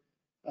Road,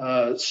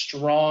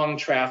 strong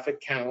traffic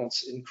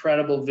counts,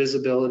 incredible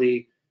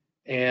visibility,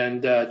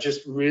 and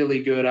just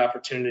really good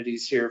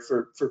opportunities here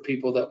for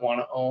people that want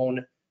to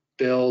own,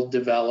 build,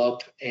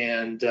 develop,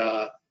 and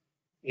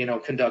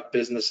conduct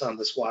business on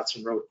this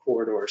Watson Road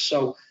corridor.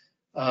 So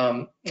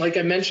like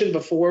I mentioned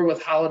before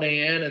with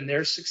Holiday Inn and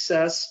their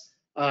success,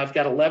 I've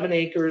got 11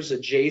 acres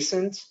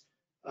adjacent.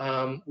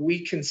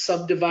 We can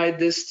subdivide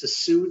this to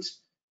suit.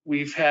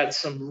 We've had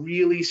some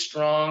really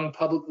strong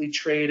publicly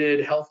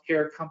traded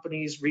healthcare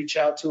companies reach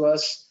out to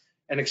us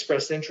and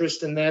express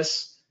interest in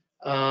this.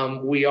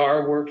 We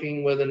are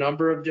working with a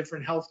number of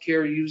different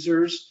healthcare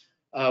users.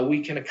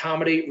 We can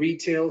accommodate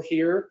retail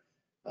here.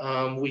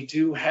 We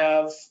do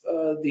have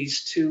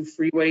these 2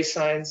 freeway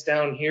signs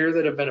down here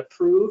that have been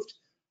approved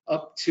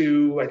up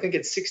to, I think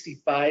it's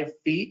 65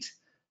 feet.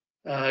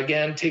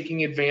 Again,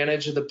 taking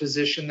advantage of the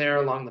position there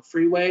along the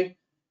freeway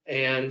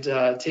and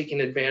taking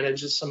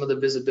advantage of some of the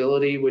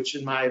visibility, which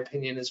in my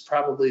opinion is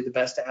probably the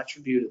best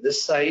attribute of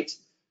this site.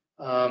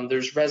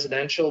 There's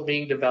residential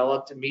being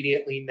developed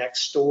immediately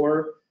next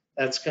door.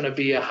 That's going to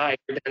be a higher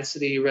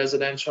density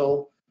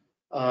residential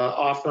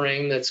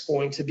offering that's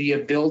going to be a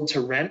build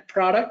to rent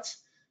product.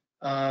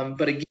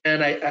 But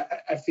again,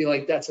 I feel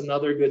like that's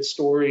another good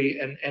story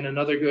and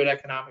another good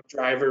economic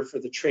driver for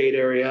the trade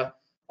area.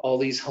 All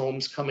these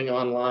homes coming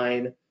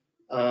online.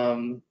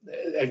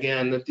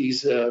 Again, that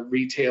these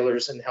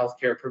retailers and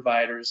healthcare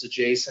providers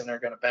adjacent are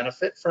going to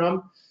benefit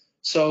from.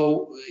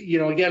 So,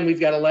 again, we've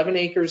got 11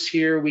 acres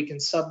here. We can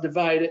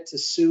subdivide it to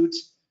suit.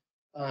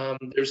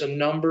 There's a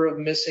number of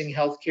missing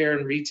healthcare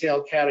and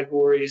retail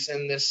categories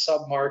in this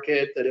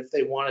submarket that if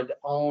they wanted to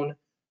own,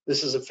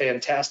 this is a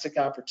fantastic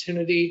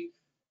opportunity.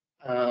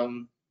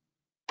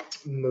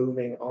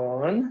 Moving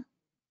on.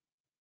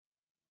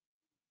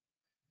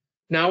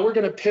 Now we're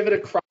going to pivot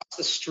across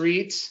the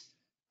street.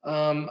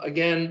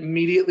 Again,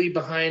 immediately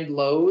behind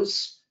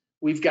Lowe's,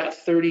 we've got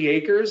 30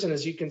 acres. And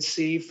as you can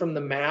see from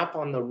the map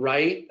on the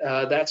right,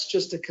 that's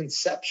just a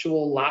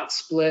conceptual lot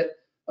split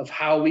of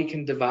how we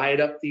can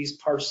divide up these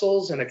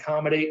parcels and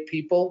accommodate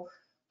people.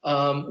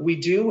 We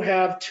do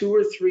have 2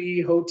 or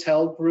 3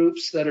 hotel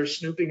groups that are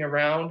snooping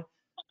around.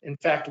 In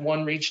fact,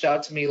 one reached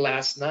out to me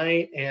last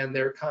night and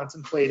they're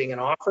contemplating an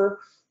offer.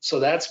 So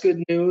that's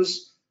good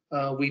news.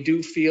 We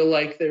do feel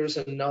like there's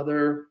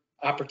another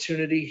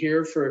opportunity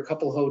here for a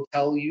couple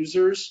hotel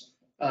users,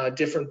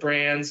 different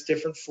brands,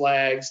 different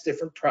flags,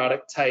 different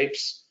product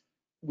types.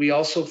 We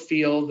also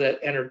feel that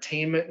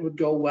entertainment would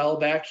go well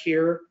back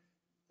here.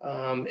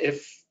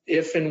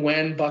 If and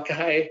when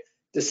Buckeye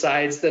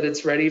decides that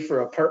it's ready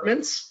for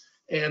apartments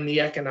and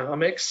the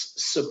economics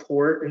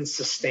support and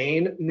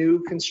sustain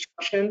new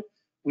construction,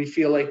 we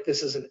feel like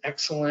this is an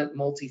excellent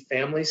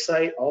multifamily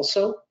site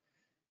also.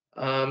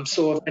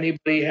 So if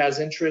anybody has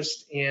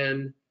interest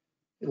in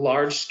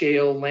large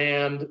scale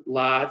land,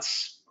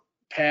 lots,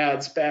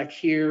 pads back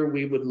here,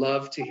 we would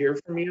love to hear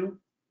from you.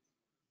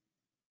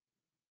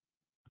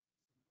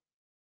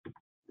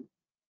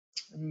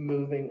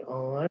 Moving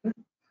on.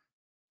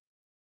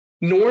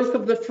 North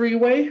of the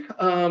freeway,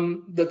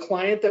 the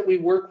client that we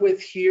work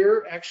with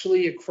here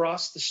actually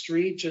across the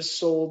street just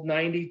sold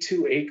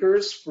 92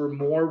 acres for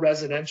more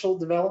residential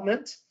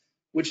development.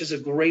 which is a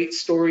great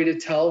story to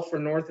tell for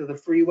north of the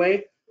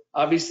freeway.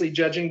 Obviously,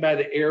 judging by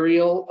the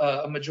aerial,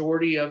 a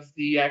majority of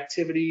the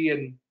activity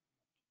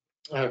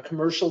and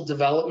commercial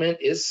development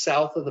is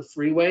south of the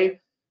freeway,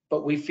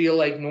 but we feel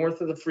like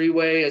north of the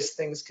freeway, as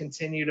things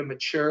continue to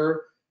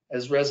mature,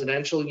 as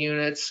residential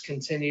units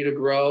continue to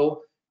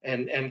grow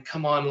and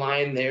come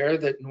online there,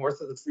 that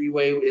north of the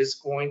freeway is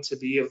going to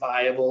be a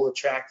viable,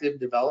 attractive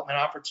development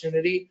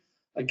opportunity.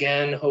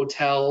 Again,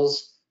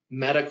 hotels,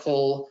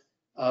 medical.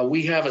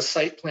 We have a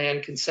site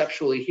plan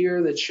conceptually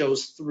here that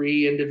shows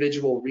 3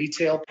 individual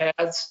retail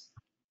pads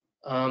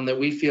that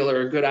we feel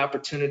are a good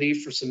opportunity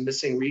for some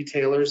missing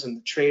retailers in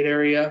the trade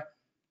area.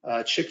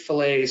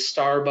 Chick-fil-A,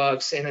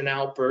 Starbucks,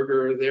 In-N-Out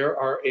Burger, there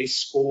are a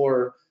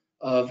score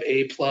of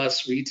A+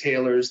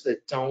 retailers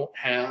that don't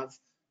have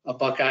a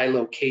Buckeye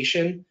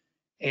location.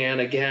 And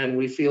again,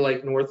 we feel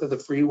like north of the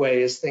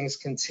freeway, as things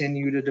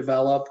continue to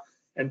develop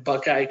and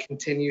Buckeye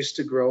continues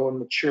to grow and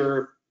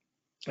mature,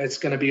 it's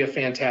going to be a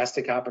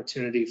fantastic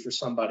opportunity for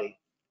somebody.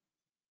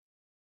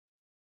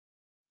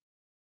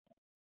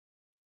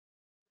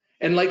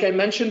 And like I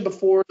mentioned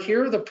before,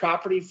 here are the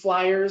property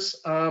flyers.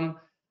 I'm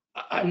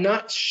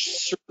not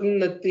certain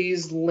that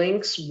these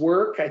links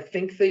work. I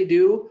think they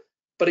do.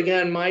 But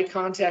again, my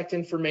contact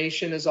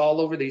information is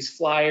all over these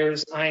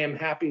flyers. I am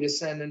happy to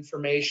send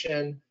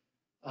information,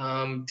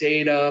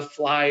 data,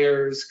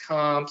 flyers,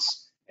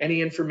 comps, any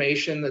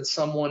information that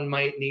someone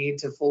might need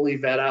to fully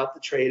vet out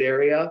the trade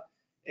area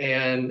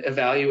and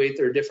evaluate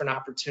their different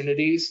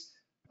opportunities.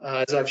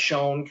 As I've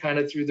shown kind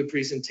of through the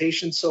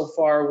presentation so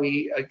far,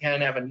 we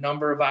again have a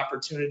number of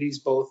opportunities,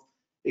 both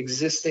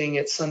existing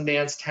at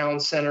Sundance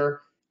Town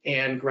Center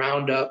and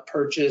ground up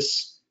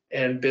purchase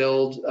and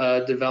build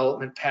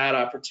development pad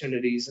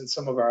opportunities in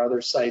some of our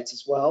other sites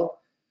as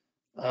well.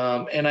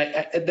 And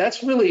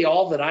that's really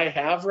all that I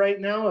have right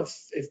now.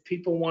 If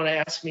people want to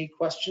ask me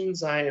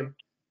questions, I am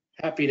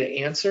happy to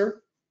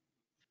answer.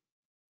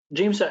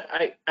 James,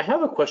 I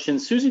have a question.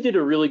 Susie did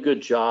a really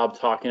good job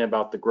talking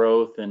about the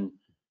growth and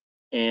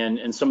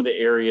some of the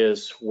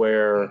areas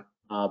where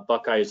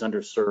Buckeye is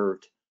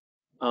underserved.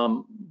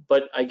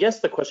 But I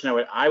guess the question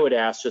I would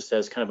ask, just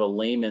as kind of a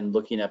layman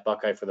looking at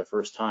Buckeye for the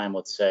first time,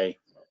 let's say,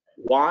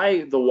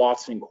 why the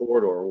Watson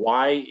corridor?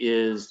 Why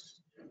is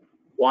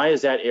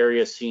that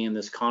area seeing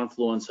this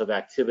confluence of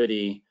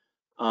activity?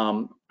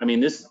 I mean,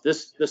 this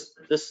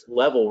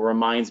level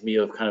reminds me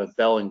of kind of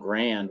Bell and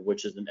Grand,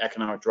 which is an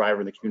economic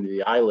driver in the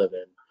community I live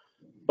in.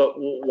 But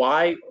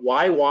why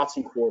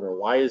Watson corridor?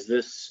 Why is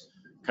this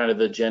kind of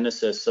the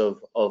genesis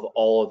of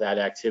all of that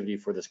activity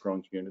for this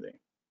growing community?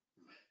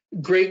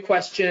 Great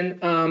question.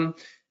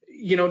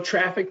 You know,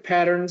 traffic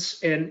patterns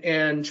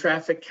and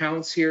traffic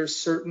counts here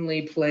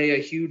certainly play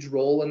a huge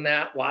role in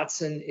that.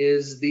 Watson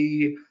is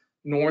the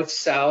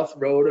north-south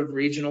road of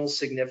regional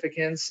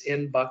significance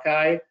in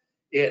Buckeye.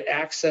 It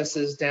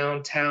accesses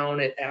downtown,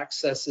 it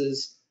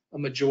accesses a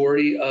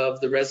majority of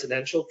the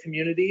residential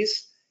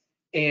communities.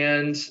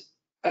 And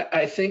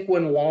I think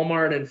when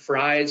Walmart and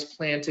Fry's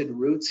planted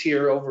roots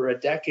here over a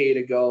decade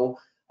ago,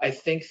 I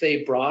think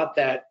they brought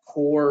that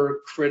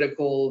core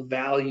critical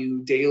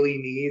value daily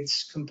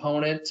needs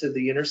component to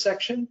the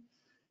intersection.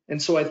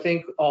 And so I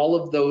think all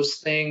of those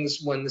things,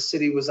 when the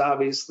city was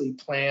obviously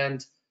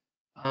planned,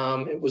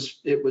 it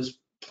was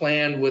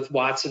planned with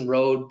Watson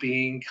Road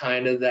being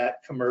kind of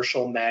that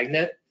commercial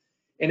magnet.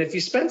 And if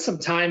you spend some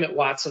time at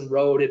Watson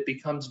Road, it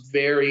becomes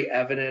very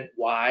evident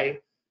why.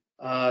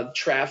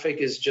 Traffic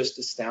is just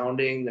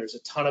astounding. There's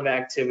a ton of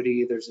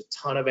activity. There's a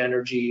ton of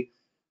energy.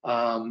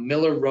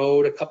 Miller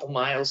Road, a couple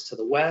miles to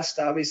the west,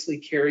 obviously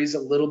carries a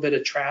little bit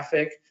of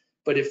traffic.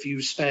 But if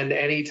you spend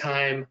any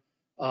time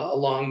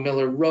along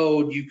Miller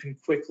Road, you can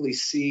quickly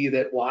see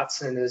that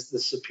Watson is the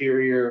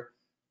superior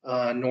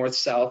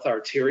north-south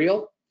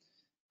arterial.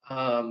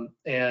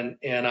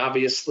 And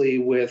obviously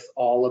with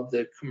all of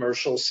the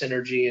commercial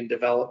synergy and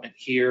development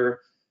here,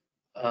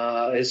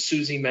 as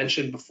Susie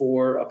mentioned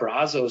before,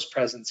 Abrazo's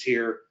presence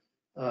here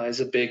is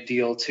a big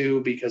deal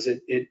too, because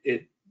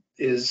it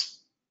is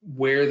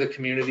where the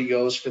community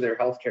goes for their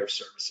healthcare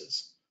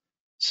services.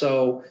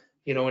 So,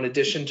 you know, in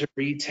addition to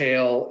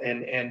retail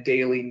and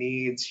daily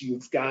needs,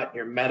 you've got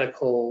your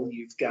medical,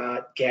 you've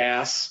got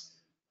gas.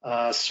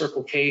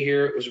 Circle K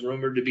here, it was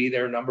rumored to be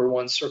their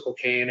 #1 Circle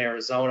K in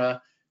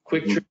Arizona.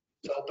 Quick Trip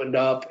opened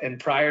up, and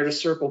prior to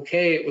Circle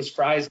K, it was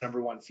Fry's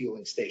 #1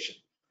 fueling station.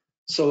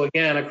 So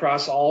again,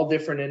 across all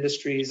different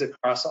industries,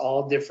 across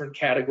all different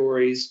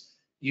categories,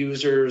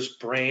 users,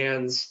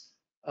 brands,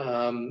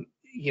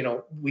 you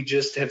know, we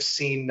just have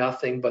seen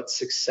nothing but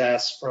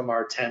success from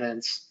our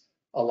tenants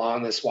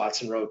along this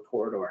Watson Road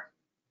corridor.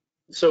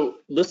 So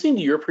listening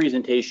to your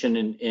presentation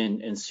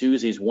and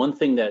Susie's, one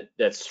thing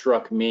that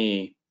struck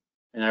me,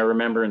 and I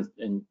remember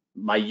in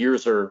my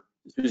years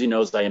Susie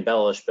knows I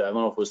embellish, but I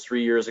don't know if it was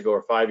 3 years ago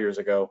or 5 years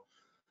ago,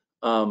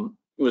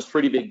 it was a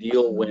pretty big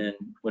deal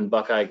when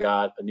Buckeye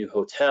got a new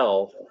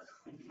hotel.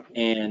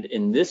 And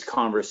in this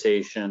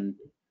conversation,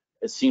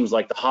 it seems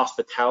like the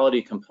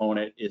hospitality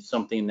component is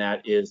something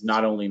that is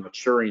not only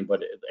maturing,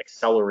 but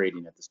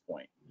accelerating at this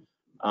point.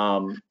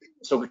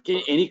 So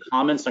any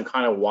comments on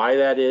kind of why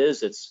that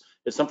is? It's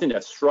something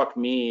that struck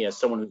me as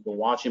someone who's been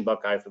watching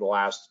Buckeye for the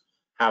last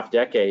half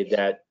decade,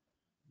 that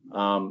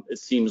it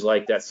seems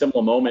like that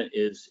similar moment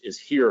is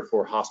here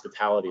for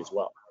hospitality as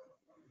well.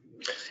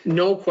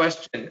 No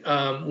question.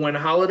 When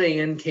Holiday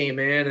Inn came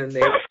in and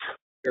they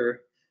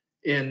were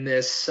in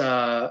this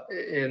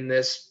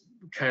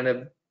kind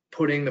of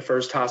putting the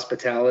first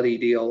hospitality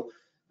deal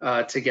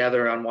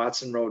together on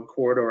Watson Road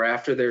corridor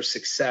after their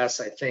success,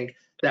 I think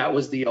that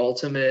was the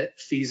ultimate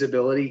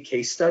feasibility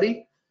case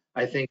study.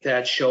 I think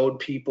that showed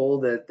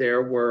people that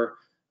there were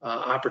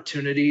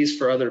opportunities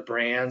for other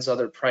brands,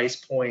 other price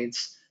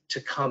points to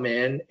come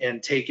in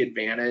and take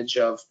advantage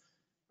of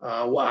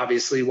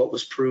obviously what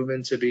was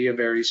proven to be a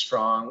very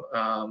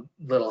strong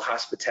little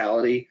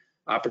hospitality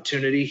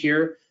opportunity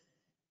here.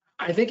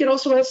 I think it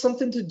also has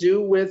something to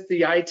do with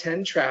the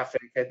I-10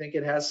 traffic. I think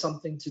it has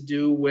something to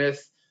do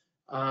with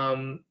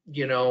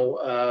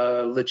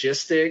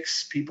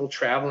logistics, people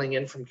traveling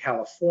in from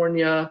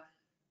California.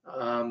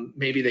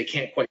 Maybe they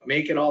can't quite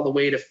make it all the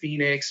way to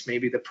Phoenix.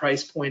 Maybe the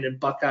price point in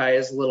Buckeye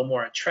is a little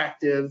more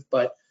attractive,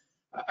 but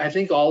I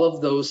think all of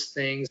those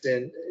things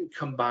and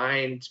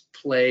combined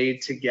play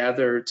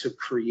together to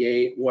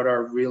create what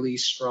are really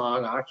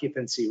strong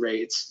occupancy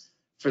rates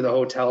for the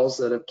hotels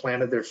that have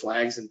planted their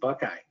flags in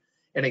Buckeye.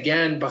 And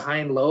again,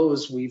 behind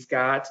Lowe's, we've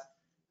got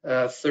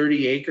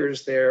 30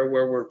 acres there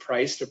where we're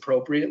priced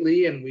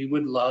appropriately, and we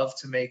would love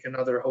to make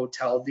another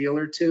hotel deal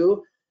or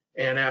two.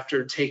 And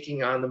after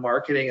taking on the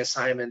marketing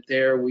assignment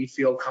there, we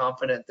feel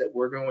confident that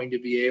we're going to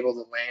be able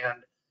to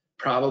land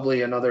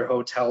probably another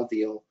hotel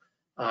deal.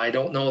 I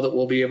don't know that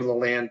we'll be able to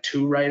land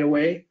two right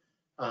away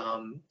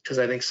because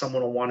I think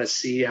someone will want to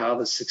see how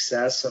the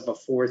success of a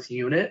fourth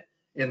unit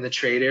in the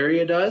trade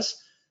area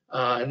does.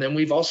 And then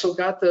we've also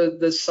got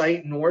the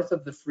site north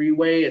of the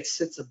freeway. It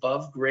sits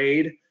above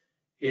grade.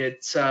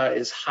 It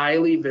is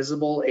highly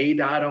visible.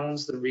 ADOT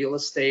owns the real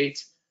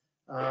estate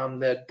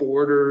that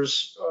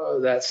borders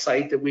that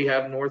site that we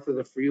have north of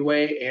the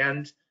freeway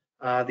and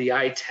the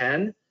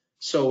I-10.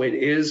 So it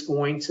is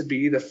going to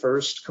be the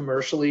first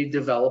commercially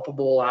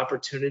developable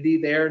opportunity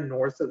there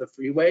north of the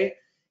freeway.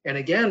 And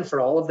again, for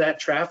all of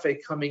that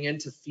traffic coming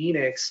into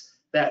Phoenix,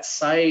 that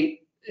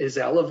site is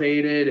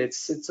elevated, it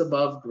sits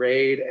above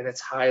grade, and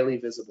it's highly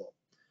visible.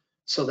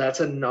 So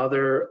that's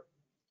another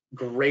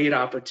great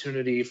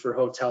opportunity for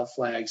hotel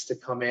flags to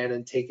come in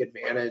and take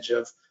advantage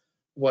of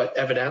what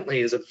evidently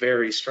is a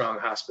very strong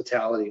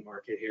hospitality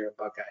market here at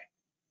Buckeye.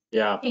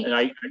 Yeah, and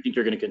I think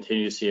you're going to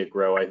continue to see it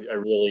grow. I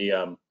really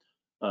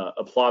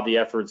applaud the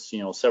efforts,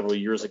 several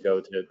years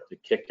ago to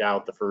kick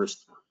out the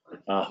first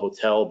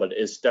hotel, but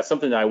that's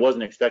something that I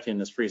wasn't expecting in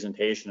this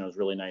presentation. It was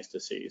really nice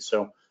to see.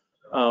 So,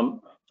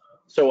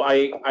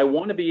 I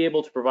want to be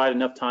able to provide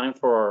enough time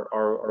for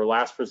our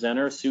last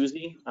presenter,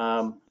 Susie.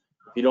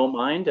 If you don't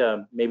mind,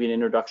 maybe an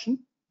introduction.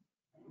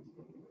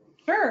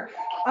 Sure.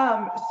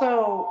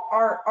 So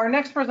our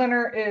next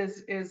presenter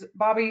is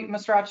Bobby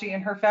Mastracci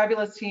and her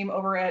fabulous team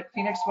over at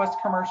Phoenix West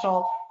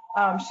Commercial.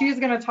 She's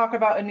going to talk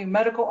about a new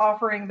medical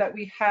offering that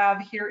we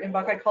have here in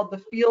Buckeye called the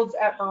Fields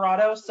at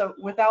Verrado. So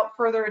without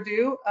further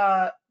ado,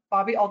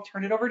 Bobby, I'll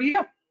turn it over to you.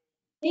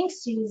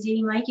 Thanks,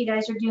 Susie. Mike, you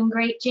guys are doing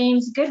great.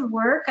 James, good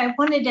work. I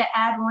wanted to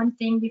add one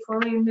thing before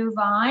we move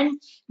on.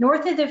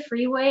 North of the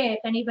freeway, if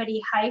anybody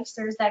hikes,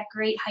 there's that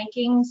great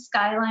hiking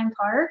Skyline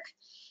Park.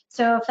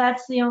 So if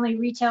that's the only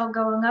retail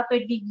going up,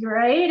 it'd be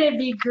great. It'd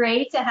be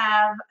great to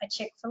have a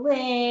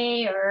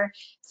Chick-fil-A or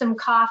some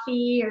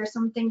coffee or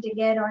something to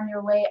get on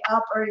your way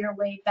up or your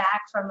way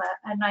back from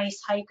a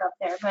nice hike up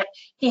there. But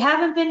if you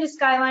haven't been to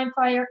Skyline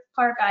Park,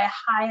 I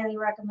highly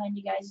recommend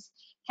you guys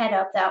head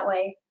up that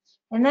way.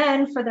 And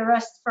then for the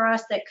rest, for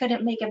us that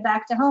couldn't make it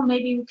back to home,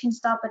 maybe we can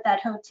stop at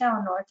that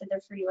hotel north of the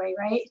freeway,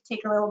 right?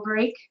 Take a little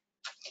break.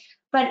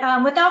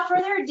 But without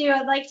further ado,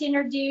 I'd like to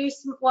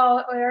introduce,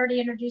 well, I already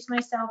introduced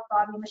myself,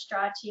 Bobby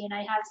Mastracci, and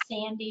I have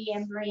Sandy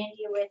and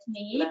Brandy with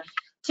me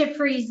to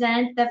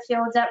present the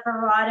Fields at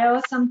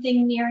Verrado,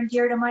 something near and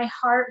dear to my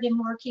heart. Been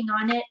working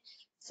on it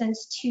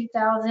since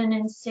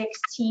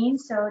 2016,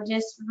 so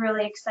just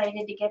really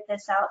excited to get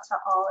this out to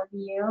all of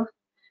you.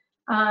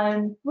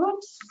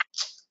 Whoops.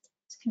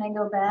 Can I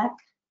go back?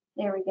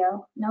 There we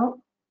go.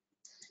 Nope.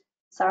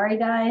 Sorry,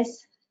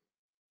 guys.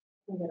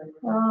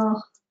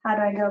 Oh, how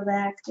do I go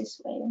back this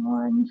way?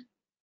 One.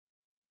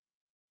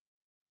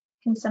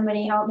 Can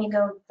somebody help me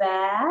go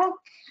back?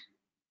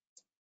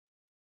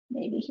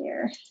 Maybe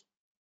here.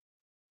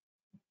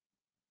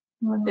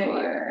 One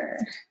more.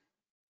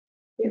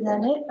 Is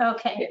that it?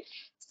 Okay.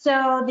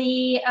 So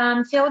the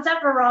Fields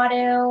at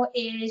Verrado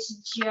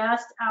is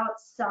just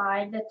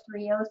outside the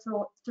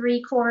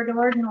 303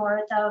 corridor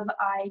north of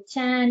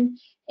I-10.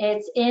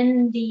 It's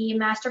in the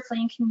master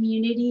plan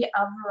community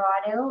of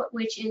Verrado,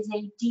 which is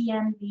a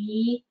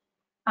DMV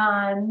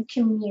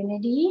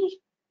community.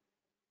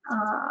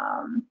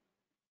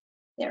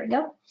 There we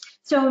go.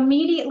 So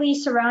immediately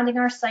surrounding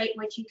our site,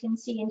 which you can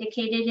see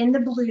indicated in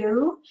the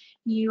blue,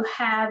 you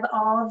have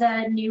all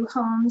the new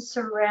homes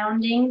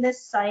surrounding the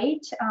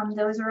site.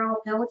 Those are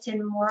all built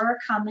and more are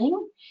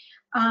coming.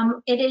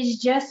 It is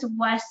just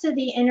west of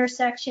the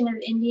intersection of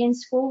Indian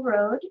School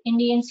Road.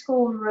 Indian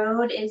School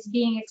Road is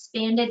being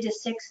expanded to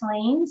 6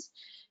 lanes,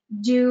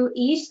 due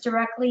east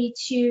directly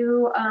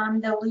to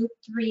the Loop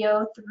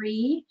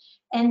 303,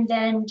 and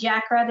then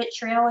Jackrabbit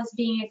Trail is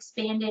being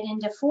expanded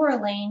into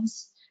 4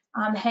 lanes,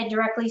 head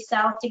directly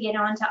south to get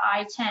onto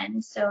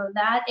I-10. So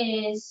that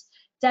is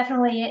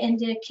definitely an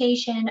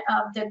indication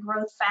of the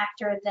growth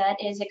factor that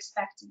is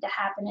expected to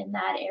happen in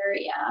that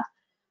area.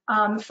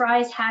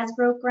 Fry's has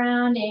broke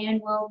ground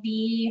and will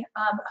be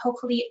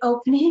hopefully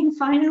opening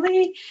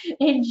finally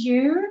in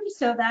June.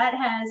 So that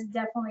has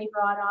definitely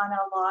brought on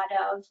a lot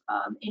of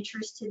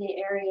interest to the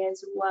area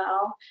as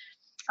well.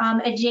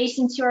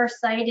 Adjacent to our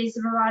site is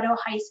Verado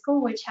High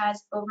School, which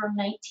has over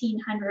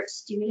 1,900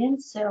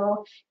 students.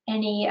 So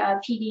any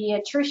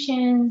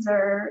pediatricians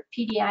or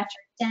pediatric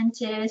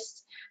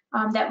dentists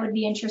that would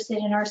be interested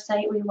in our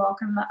site, we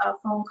welcome a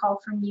phone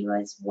call from you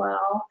as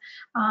well.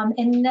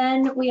 And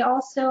then we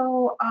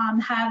also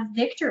have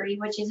Victory,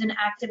 which is an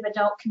active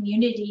adult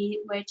community,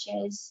 which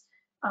is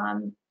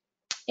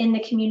in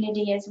the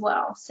community as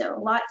well. So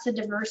lots of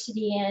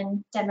diversity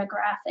in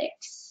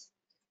demographics.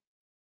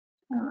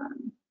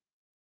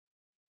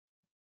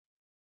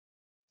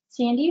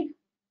 Sandy?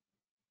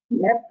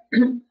 Yep.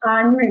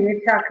 I'm going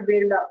to talk a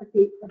bit about the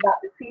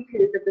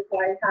features of the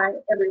site. Hi,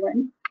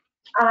 everyone.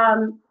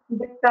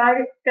 The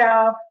site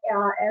itself,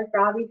 as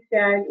Robbie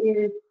said,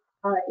 is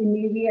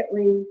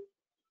immediately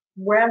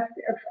west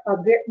of,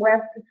 a bit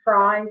west of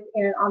Fry's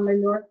and on the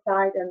north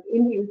side of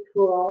Indian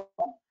School.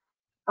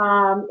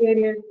 It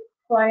is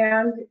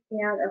planned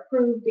and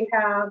approved to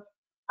have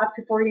up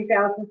to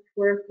 40,000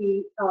 square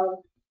feet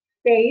of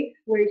space,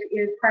 which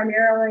is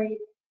primarily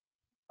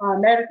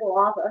medical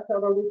office,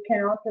 although we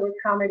can also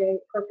accommodate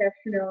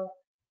professional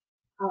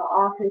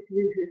office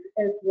users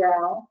as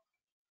well.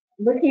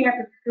 Looking at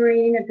the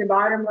screen at the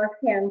bottom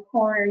left-hand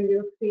corner,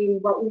 you'll see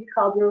what we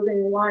call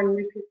Building 1,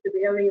 which is the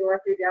Bailey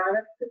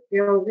Orthodontics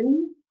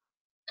building.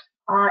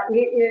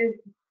 It is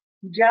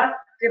just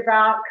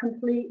about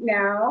complete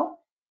now.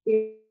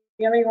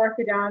 Bailey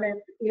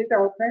Orthodontics is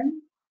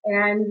open,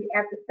 and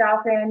at the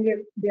south end of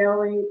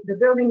the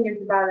building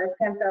is about a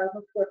 10,000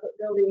 square foot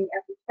building.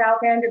 At the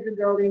south end of the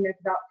building, there's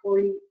about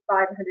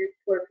 4,500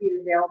 square feet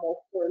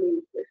available for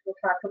lease, which we'll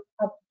talk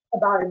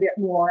about a bit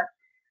more.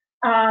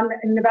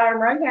 In the bottom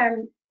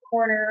right-hand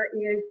corner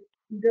is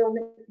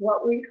building,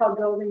 what we call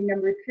building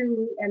number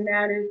 2, and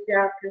that is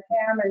Dr.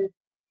 Hammond's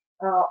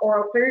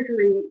oral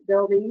surgery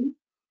building.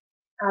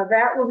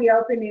 That will be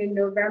open in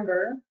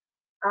November.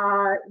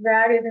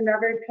 That is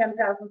another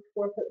 10,000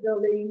 square foot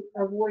building,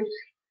 of which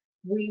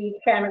we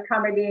can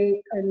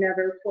accommodate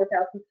another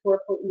 4,000 square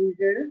foot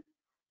users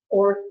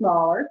or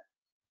smaller.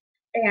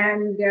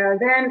 And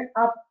then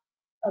up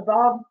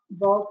above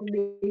both of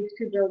these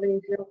 2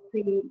 buildings, you'll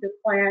see the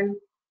plan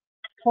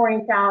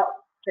points out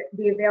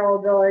the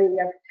availability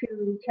of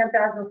 2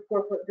 10,000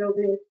 square foot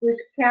buildings, which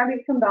can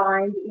be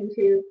combined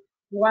into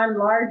one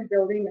large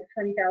building of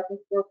 20,000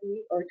 square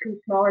feet, or 2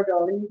 smaller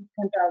buildings,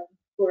 10,000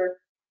 square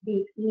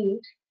feet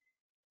each,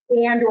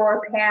 and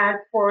or pads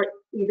for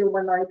either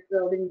one large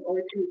building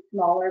or 2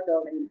 smaller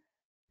buildings.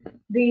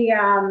 The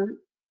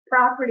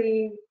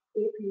property,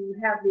 if you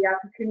have the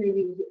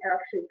opportunity to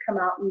actually come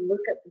out and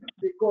look at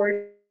the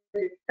gorgeous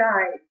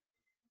site,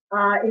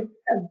 it's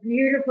a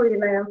beautifully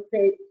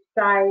landscaped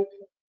site.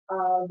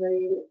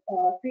 The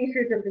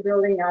features of the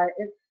building are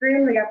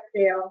extremely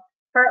upscale,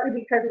 partly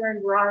because we're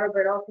in Verado,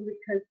 but also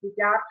because the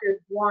doctors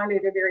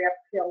wanted a very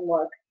upscale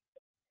look.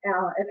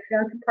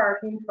 Extensive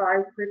parking,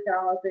 5 per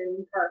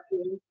thousand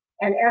parking,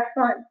 and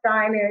excellent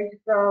signage,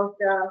 both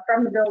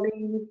from the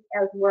buildings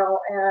as well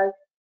as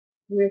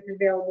with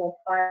available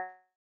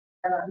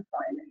pylon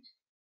signage.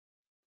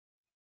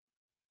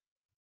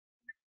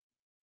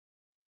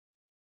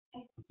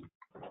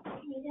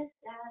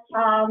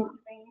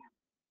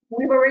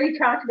 We've already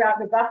talked about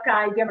the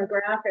Buckeye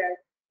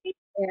demographics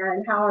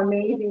and how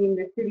amazing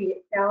the city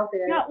itself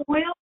is. Here I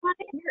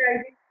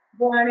just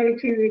wanted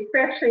to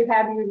especially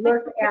have you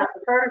look at the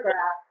photograph.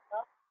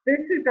 This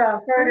is a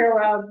photo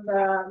of,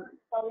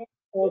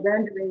 or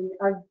rendering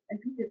of, I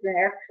think it's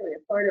actually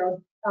a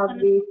photo of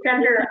the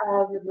center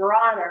of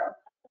Verado.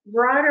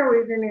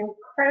 Verado is an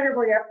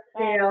incredibly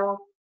upscale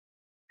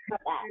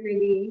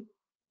community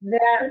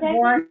that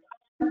once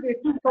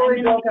it's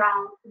fully built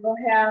out will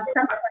have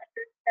something like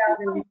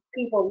 6,000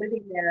 people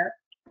living there.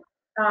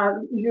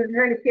 You're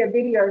going to see a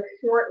video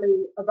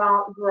shortly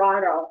about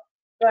Verado,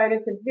 but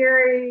it's a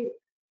very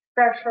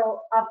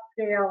special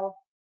upscale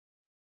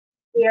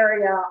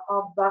area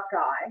of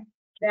Buckeye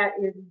that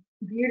is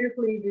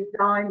beautifully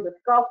designed with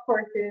golf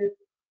courses,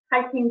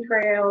 hiking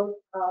trails,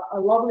 a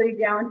lovely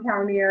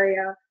downtown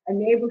area, a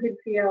neighborhood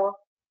feel,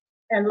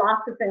 and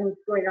lots of things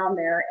going on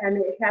there. And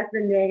it has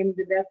been named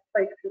the best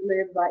place to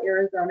live by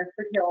Arizona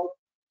Foothills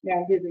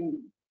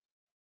magazine.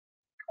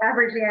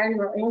 Average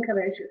annual income,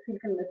 as you see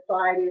from the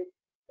slide, is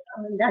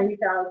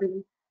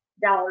 $90,000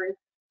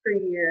 per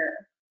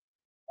year.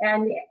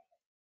 And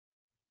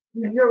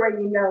you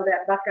already know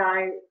that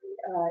Buckeye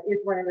is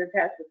one of the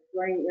fastest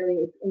growing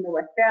areas in the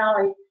West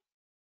Valley.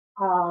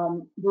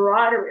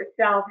 Verrado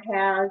itself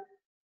has,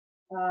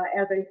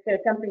 as I said,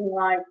 something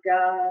like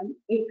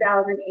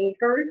 8,000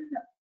 acres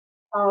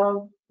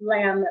of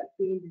land that's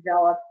being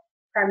developed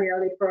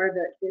primarily for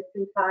this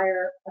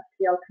entire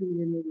upscale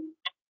community.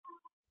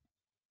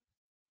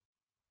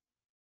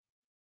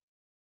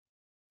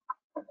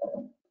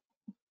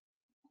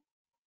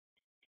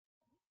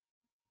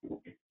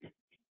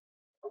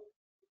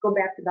 Go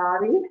back to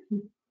Bobby.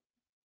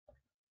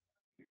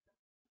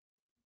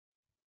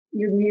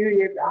 You're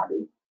muted,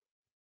 Bobby.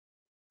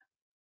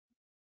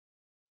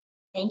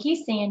 Thank you,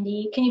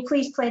 Sandy. Can you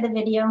please play the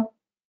video?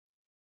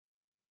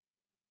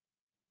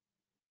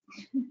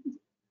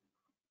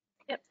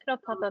 Yep, it'll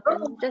pop up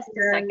in just a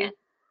second.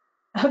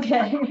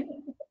 Okay.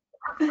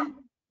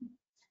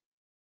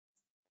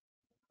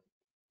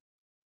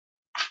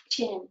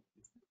 Action.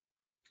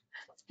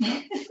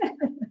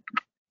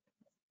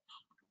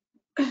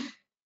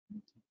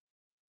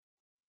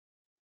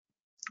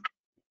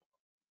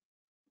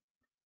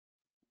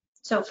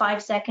 So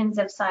 5 seconds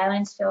of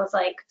silence feels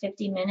like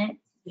 50 minutes.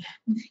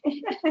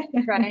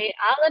 Right.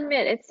 I'll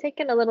admit it's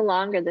taken a little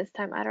longer this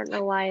time. I don't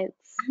know why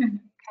it's kind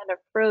of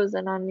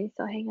frozen on me.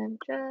 So hang on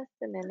just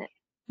a minute.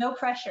 No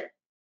pressure.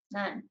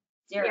 None.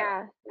 Zero.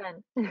 Yeah,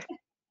 done.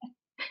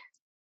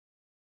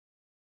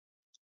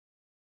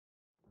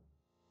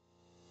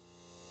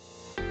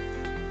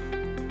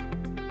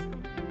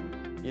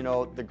 You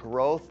know, the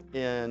growth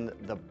in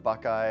the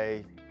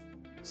Buckeye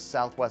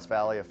Southwest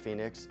Valley of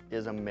Phoenix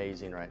is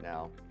amazing right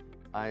now.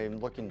 I'm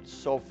looking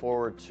so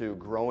forward to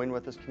growing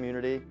with this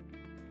community.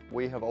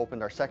 We have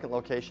opened our second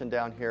location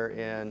down here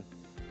in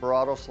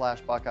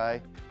Verrado/Buckeye.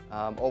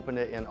 Opened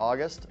it in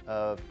August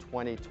of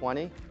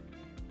 2020.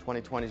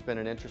 2020 has been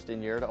an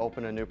interesting year to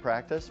open a new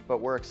practice, but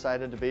we're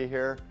excited to be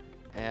here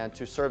and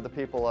to serve the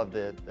people of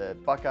the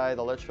Buckeye,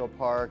 the Litchfield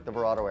Park, the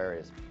Verrado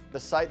areas. The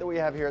site that we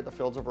have here at the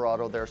Fields of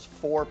Verrado, there's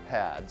 4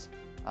 pads.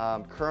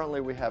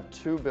 Currently we have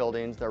 2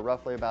 buildings. They're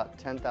roughly about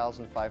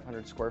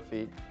 10,500 square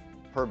feet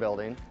per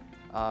building.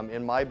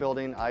 In my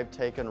building, I've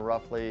taken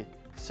roughly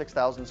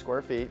 6,000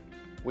 square feet.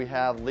 We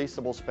have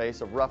leasable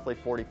space of roughly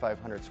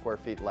 4,500 square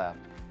feet left.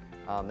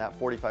 That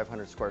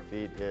 4,500 square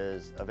feet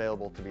is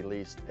available to be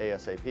leased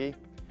ASAP.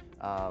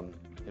 In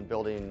the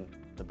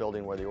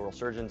building where the oral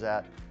surgeon's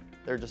at,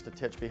 they're just a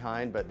titch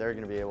behind, but they're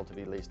going to be able to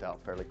be leased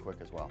out fairly quick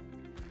as well.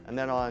 And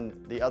then on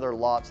the other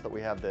lots that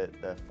we have, the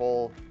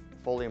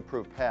fully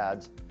improved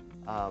pads,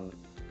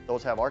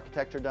 those have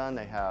architecture done,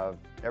 they have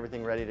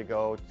everything ready to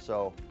go.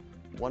 So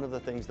one of the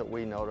things that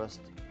we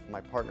noticed,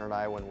 my partner and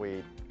I, when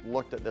we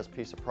looked at this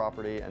piece of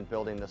property and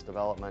building this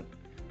development,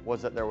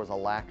 was that there was a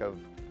lack of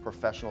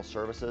professional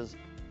services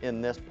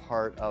in this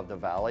part of the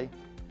valley.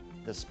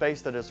 The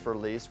space that is for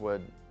lease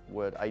would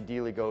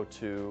ideally go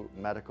to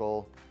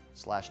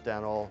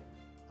medical/dental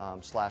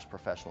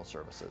 /professional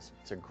services.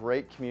 It's a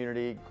great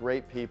community,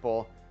 great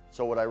people.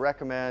 So would I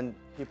recommend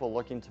people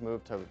looking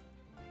to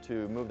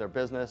move their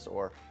business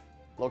or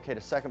locate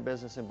a second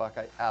business in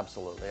Buckeye?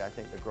 Absolutely. I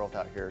think the growth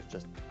out here is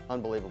just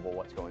unbelievable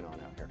what's going on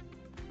out here.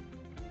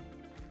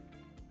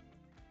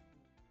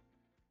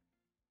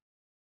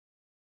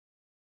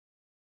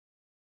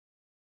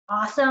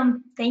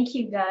 Awesome. Thank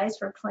you guys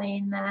for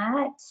playing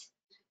that.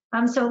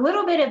 So a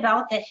little bit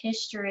about the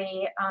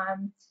history.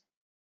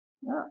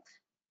 Oh,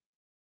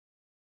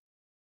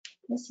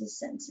 this is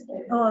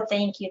sensitive. Oh,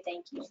 thank you.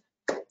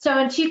 So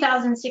in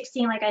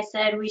 2016, like I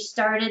said, we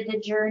started the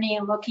journey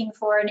looking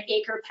for an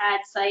acre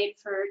pad site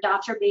for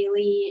Dr.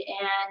 Bailey,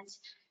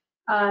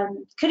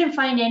 and couldn't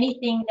find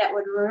anything that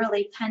would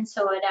really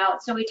pencil it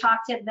out. So we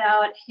talked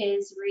about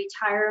his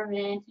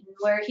retirement and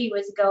where he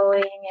was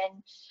going,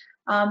 and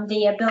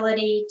the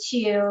ability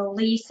to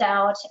lease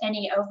out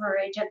any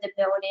overage of the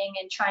building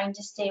and trying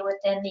to stay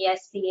within the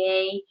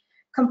SBA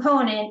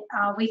component.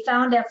 We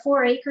found a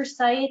 4-acre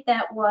site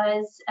that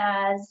was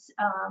as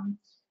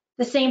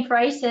the same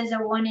price as a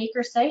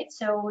 1-acre site.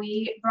 So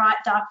we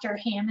brought Dr.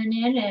 Hammond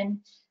in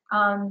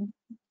and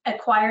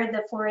acquired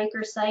the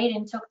 4-acre site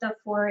and took the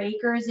 4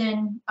 acres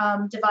and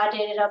divided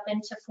it up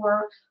into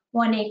 4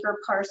 1-acre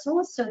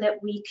parcels so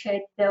that we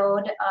could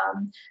build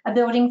a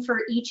building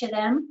for each of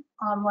them,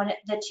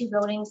 the 2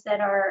 buildings that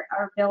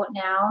are built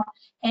now,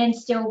 and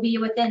still be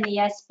within the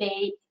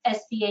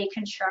SBA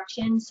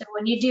construction. So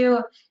when you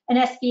do an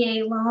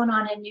SBA loan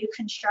on a new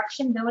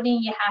construction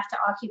building, you have to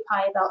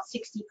occupy about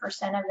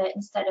 60% of it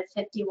instead of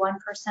 51%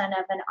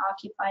 of an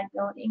occupied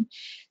building.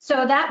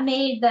 So that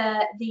made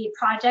the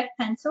project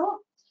pencil.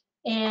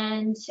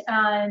 And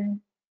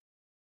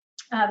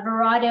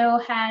Verrado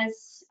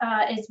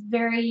is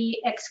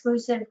very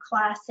exclusive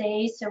Class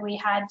A, so we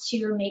had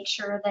to make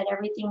sure that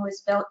everything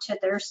was built to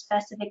their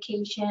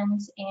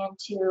specifications and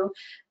to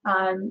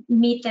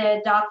meet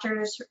the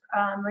doctor's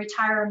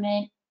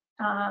retirement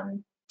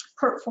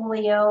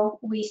portfolio.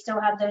 We still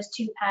have those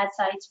 2 pad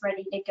sites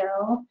ready to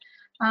go.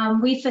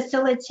 We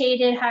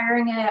facilitated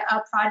hiring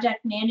a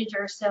project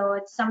manager, so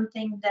it's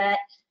something that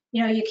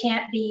you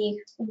can't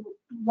be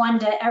one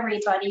to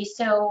everybody.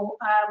 So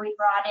we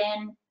brought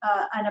in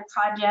a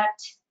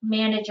project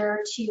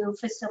manager to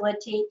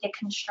facilitate the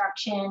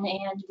construction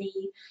and the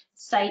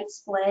site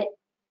split.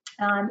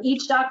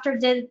 Each doctor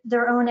did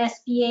their own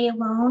SBA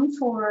loan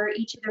for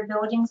each of their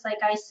buildings,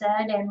 like I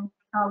said, and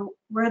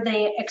we're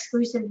the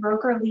exclusive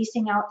broker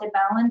leasing out the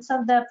balance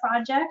of the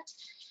project,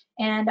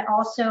 and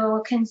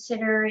also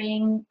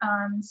considering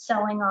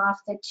selling off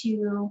the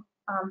 2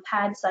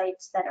 pad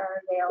sites that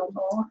are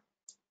available.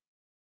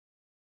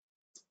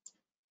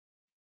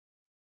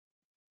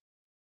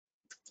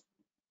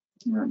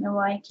 I don't know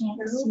why I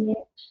can't see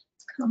it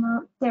come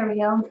up. There we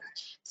go.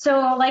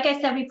 So like I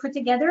said, we put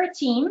together a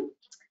team.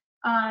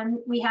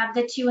 We have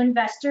the 2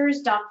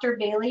 investors, Dr.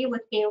 Bailey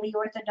with Bailey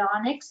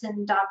Orthodontics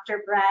and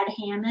Dr. Brad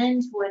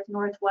Hammond with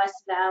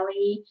Northwest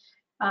Valley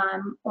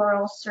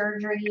Oral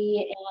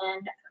Surgery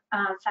and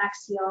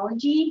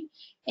Faxiology.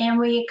 And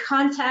we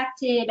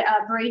contacted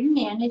Braden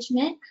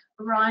Management,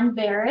 Ron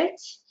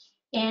Barrett,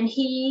 and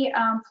he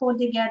pulled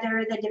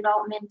together the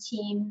development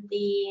team,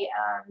 the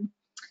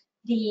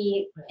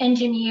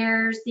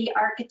engineers, the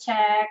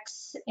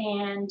architects,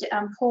 and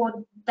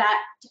pulled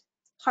that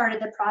part of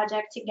the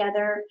project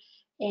together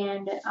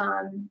and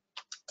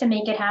to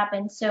make it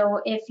happen.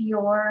 So if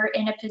you're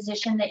in a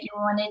position that you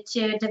wanted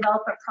to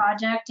develop a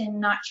project and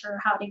not sure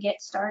how to get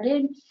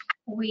started,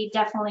 we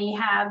definitely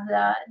have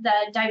the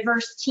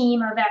diverse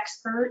team of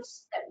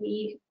experts that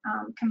we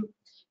can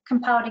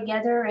compile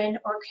together and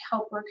or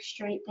help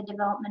orchestrate the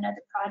development of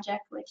the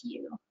project with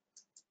you.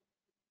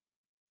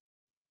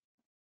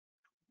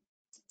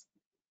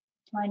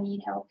 Do I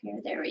need help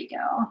here? There we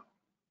go.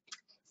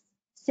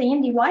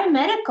 Sandy, why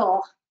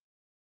medical?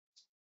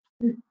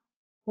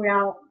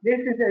 Well, this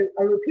is a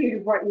repeat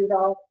of what you've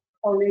all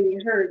already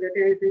heard, that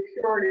there is a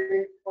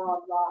shortage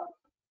of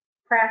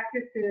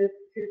practices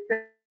to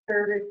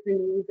service the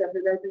needs of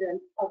the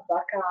residents of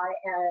Buckeye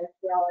as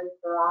well as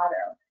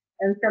Verado.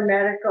 And so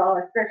medical,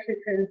 especially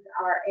since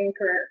our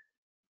anchor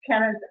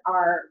tenants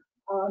are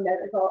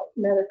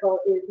medical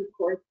is of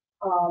course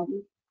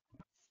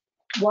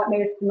what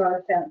makes the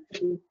most sense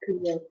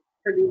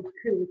for these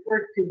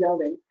first 2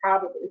 buildings,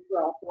 probably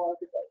for all 4 of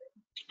the buildings.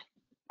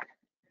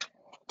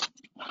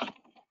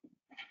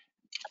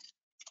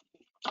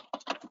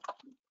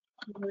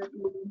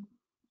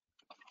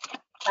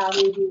 How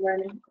will you be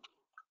running?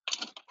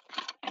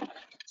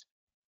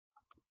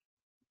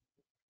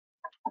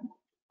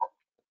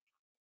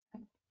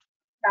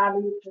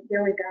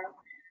 There we go.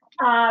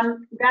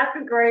 That's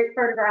a great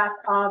photograph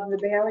of the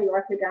Bailey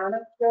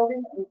Orthodontics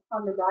building.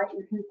 On the right,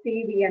 you can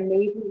see the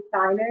amazing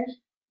signage,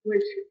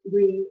 which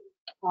we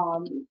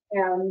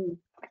and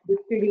the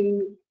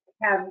city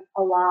have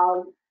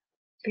allowed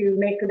to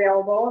make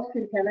available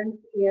to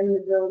tenants in the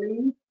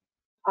building.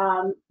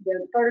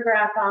 The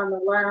photograph on the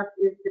left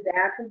is the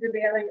back of the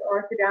Bailey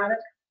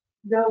Orthodontics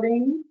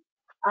building.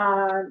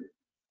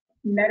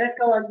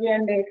 Medical,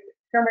 again, makes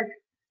so much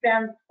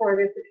sense for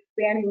this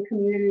expanding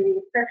community,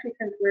 especially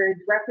since we're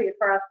directly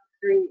across the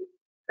street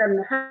from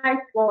the high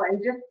school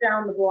and just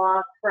down the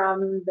block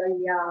from the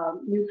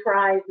new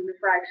Fry's and the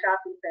Fry's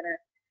Shopping Center.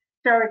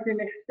 So it's an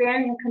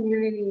expanding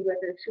community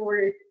with a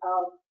shortage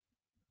of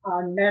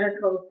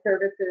medical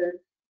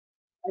services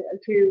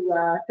to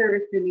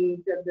service the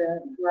needs of the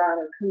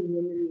broader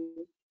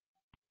community.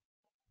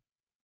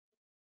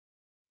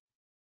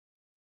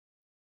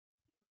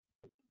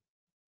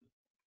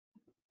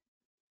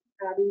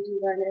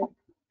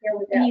 Here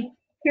we go.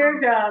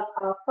 Here's a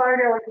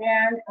photo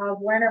again of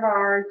one of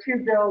our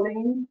 2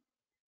 buildings.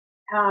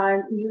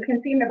 You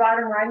can see in the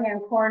bottom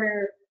right-hand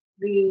corner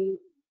the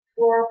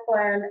floor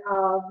plan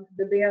of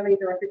the Bailey's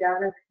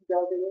Orthodontics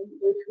building,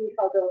 which we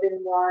call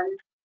Building 1.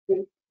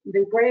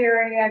 The gray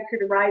area to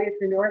the right is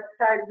the north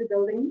side of the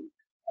building,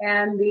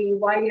 and the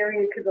white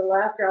area to the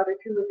left are the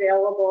 2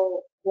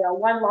 available, well,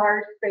 one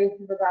large space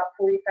of about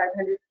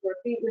 4,500 square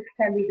feet, which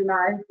can be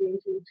divided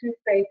into 2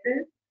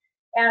 spaces,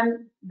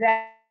 and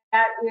that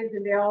is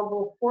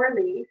available for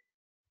lease.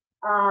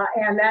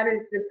 And that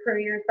is the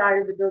premier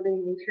side of the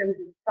building in terms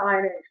of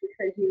signage,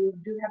 because you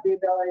do have the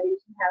ability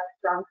to have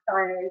strong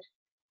signage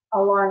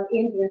along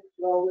Indian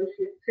School, which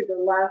is to the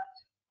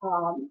left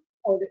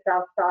or the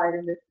south side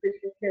of this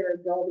particular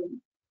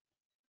building.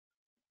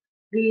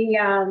 We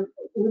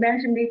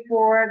mentioned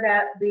before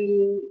that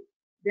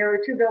there are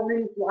 2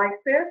 buildings like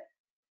this,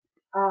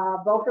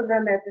 both of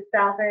them at the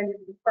south end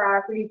of the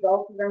property,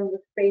 both of them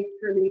with space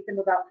for lease of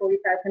about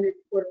 4,500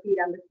 square feet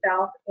on the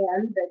south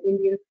end, the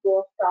Indian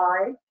School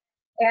side.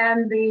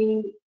 And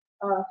the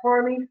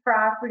for lease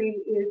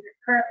property is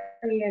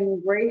currently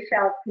in gray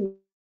shell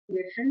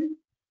condition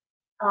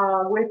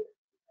with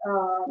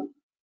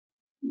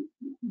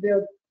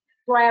the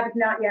slab is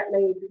not yet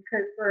laid,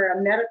 because for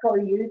a medical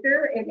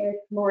user, it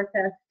makes more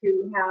sense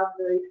to have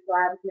the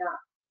slabs not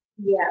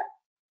yet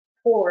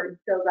poured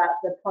so that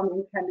the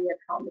plumbing can be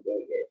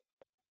accommodated.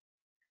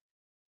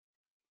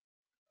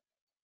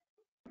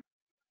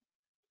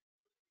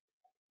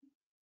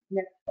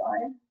 Next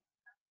slide.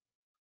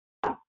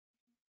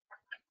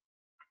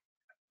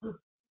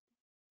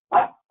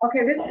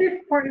 Okay, let's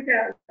just point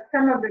out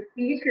some of the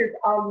features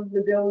of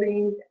the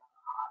buildings.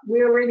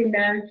 We already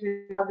managed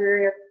it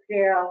very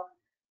upscale.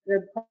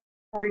 The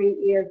property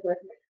is with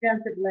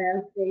extensive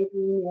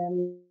landscaping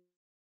and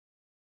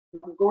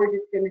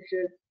gorgeous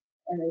finishes,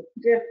 and it's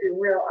just a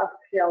real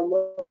upscale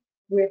look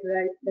with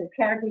the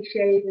canopy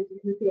shades, as you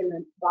can see in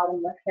the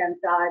bottom left-hand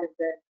side of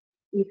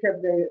each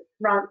of the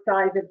front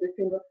sides of the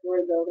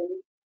single-story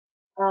buildings.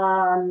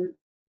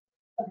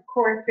 Of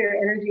course, they're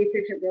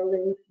energy-efficient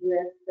buildings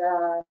with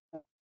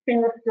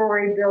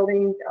single-story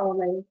buildings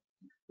only,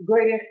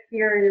 great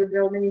exterior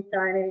building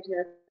signage,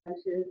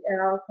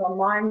 and also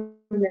monument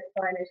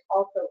signage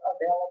also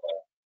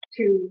available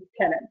to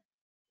tenants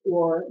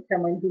or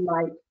someone who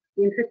might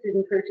be interested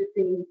in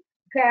purchasing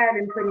pad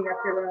and putting up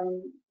their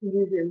own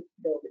user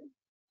building.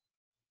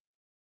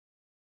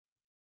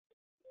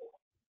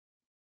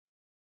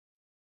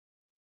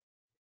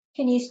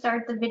 Can you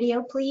start the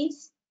video,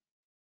 please?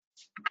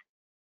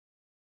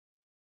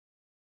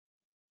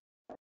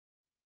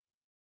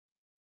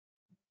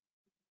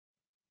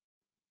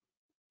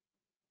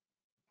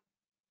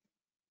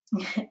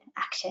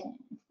 Action.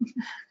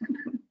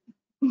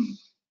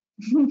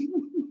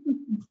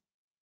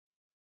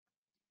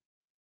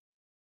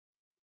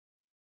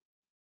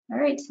 All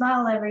right,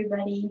 smile,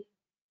 everybody.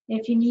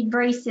 If you need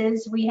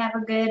braces, we have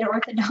a good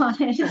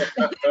orthodontist.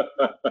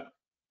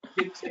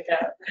 Good check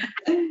out.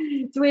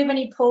 Do we have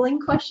any polling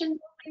questions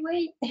while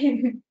we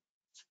wait?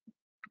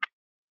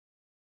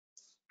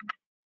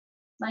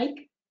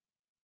 Mike?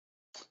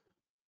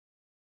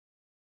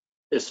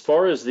 As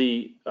far as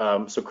the,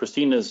 so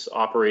Christina's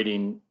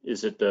operating,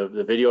 is it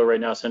the video right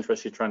now,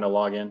 Centra? She's trying to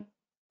log in?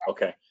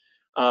 Okay.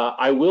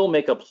 I will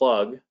make a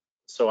plug.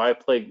 So I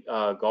play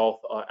golf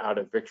out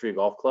at Victory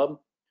Golf Club.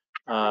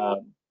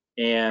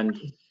 And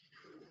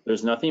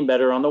there's nothing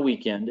better on the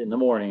weekend in the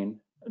morning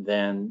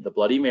than the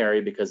Bloody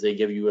Mary, because they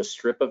give you a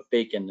strip of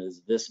bacon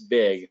is this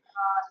big,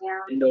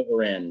 end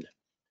over end.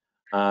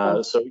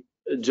 So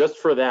just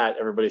for that,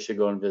 everybody should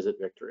go and visit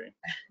Victory.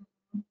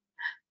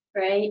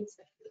 Right.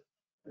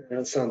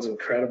 That sounds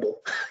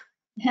incredible.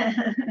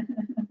 Yeah,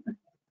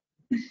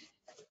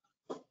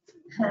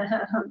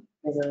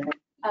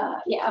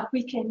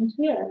 we can.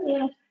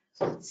 Yeah.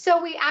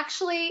 So we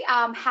actually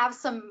have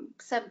some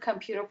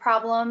computer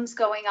problems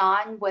going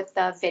on with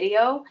the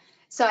video.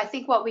 So I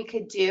think what we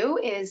could do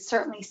is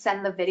certainly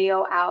send the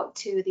video out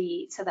to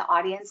the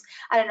audience.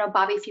 I don't know,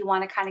 Bobby, if you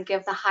want to kind of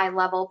give the high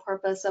level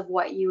purpose of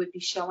what you would be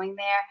showing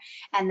there,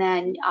 and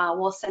then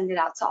we'll send it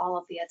out to all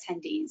of the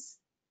attendees.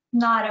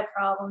 Not a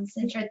problem,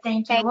 Centra.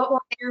 Thank you. What we'll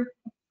do,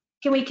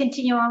 can we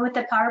continue on with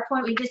the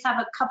PowerPoint? We just have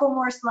a couple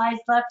more slides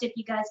left if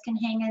you guys can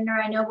hang in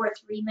there. I know we're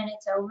 3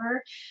 minutes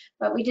over,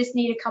 but we just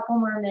need a couple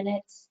more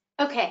minutes.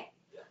 Okay.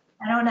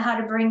 I don't know how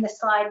to bring the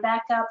slide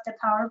back up, the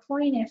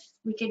PowerPoint. If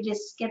we could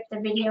just skip the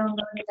video and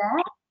go to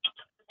that.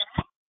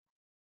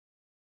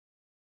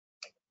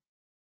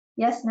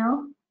 Yes,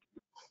 no?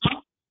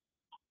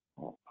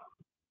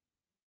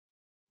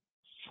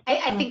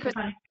 I think we're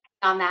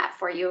on that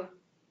for you.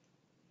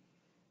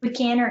 We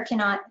can or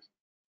cannot?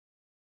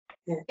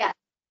 Yeah.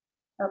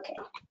 Okay.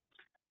 Come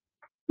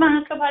on,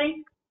 let's go,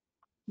 buddy.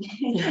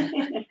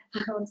 I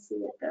don't see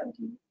it though.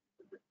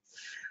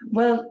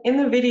 Well, in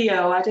the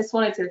video, I just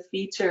wanted to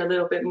feature a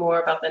little bit more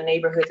about the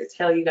neighborhood to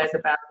tell you guys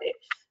about it.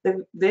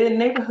 The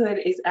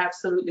neighborhood is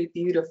absolutely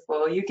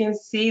beautiful. You can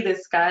see the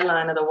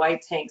skyline of the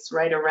white tanks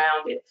right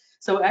around it.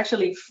 So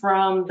actually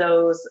from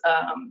those,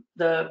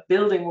 the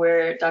building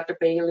where Dr.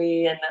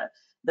 Bailey and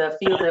the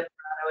field at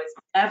Verado is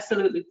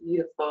absolutely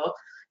beautiful.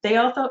 They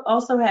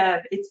also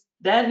have,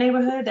 that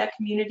neighborhood, that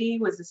community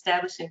was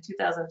established in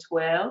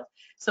 2012.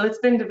 So it's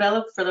been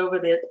developed for over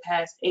the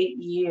past 8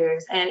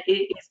 years, and it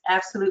is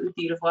absolutely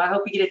beautiful. I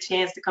hope you get a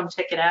chance to come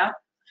check it out.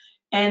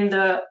 And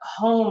the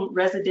home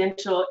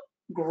residential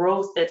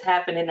growth that's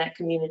happened in that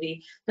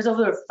community. There's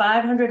over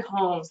 500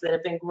 homes that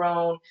have been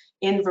grown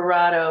in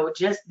Verado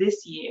just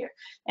this year.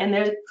 And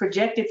they're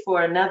projected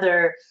for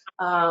another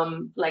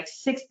like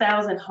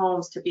 6,000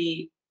 homes to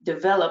be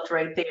developed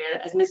right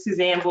there. As Ms.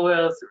 Suzanne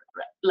Boyles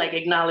like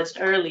acknowledged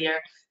earlier,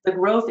 the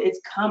growth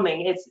is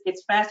coming.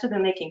 It's faster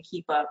than they can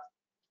keep up.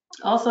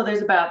 Also,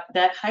 there's about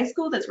that high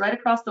school that's right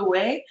across the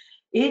way.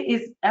 It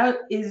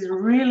is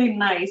really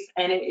nice,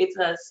 and it's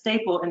a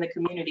staple in the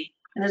community.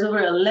 And there's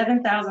over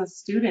 11,000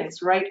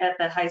 students right at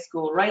that high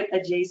school, right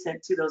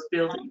adjacent to those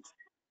buildings.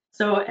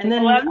 So, and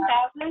then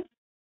 11,000?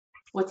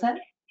 What's that?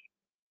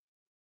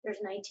 There's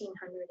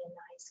 1,900 in the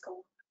high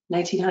school.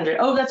 1,900.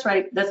 Oh, that's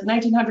right. That's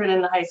 1,900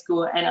 in the high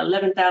school and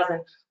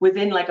 11,000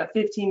 within like a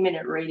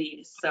 15-minute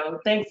radius. So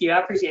thank you. I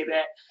appreciate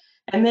that.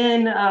 And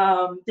then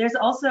there's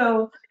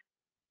also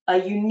a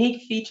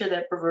unique feature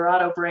that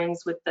Verado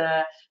brings with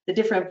the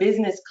different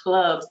business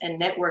clubs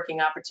and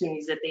networking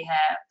opportunities that they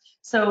have.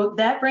 So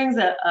that brings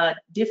a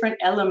different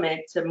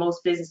element to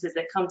most businesses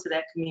that come to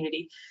that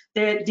community.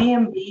 Their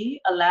DMV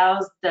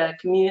allows the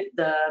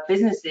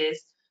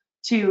businesses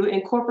to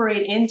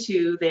incorporate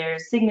into their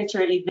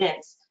signature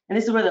events. And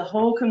this is where the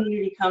whole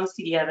community comes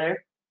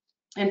together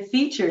and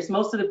features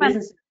most of the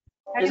businesses.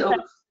 There's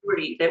over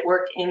 40 that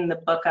work in the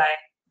Buckeye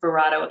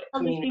Verrado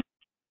community.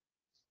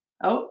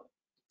 Oh,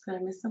 did I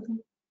miss something?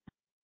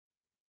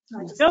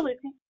 Still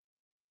listening.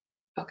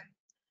 Okay.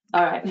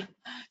 All right.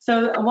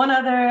 So one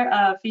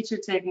other feature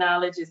to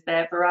acknowledge is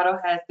that Verrado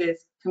has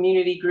this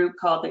community group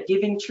called the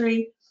Giving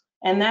Tree,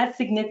 and that's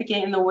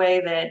significant in the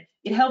way that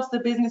it helps the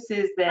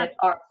businesses that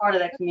are part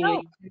of that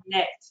community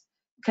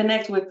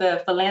connect with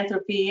the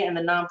philanthropy and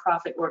the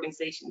nonprofit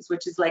organizations,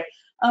 which is like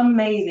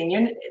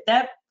amazing.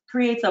 That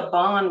creates a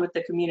bond with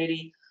the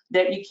community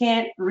that you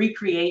can't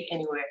recreate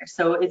anywhere.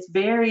 So it's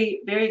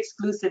very, very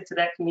exclusive to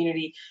that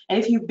community. And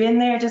if you've been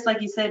there, just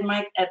like you said,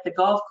 Mike, at the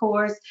golf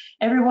course,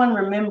 everyone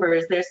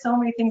remembers there's so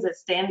many things that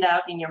stand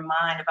out in your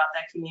mind about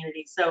that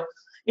community. So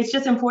it's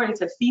just important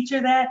to feature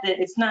that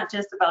it's not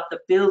just about the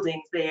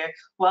buildings there.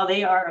 While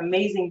they are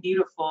amazing,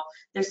 beautiful,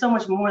 there's so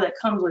much more that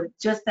comes with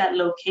just that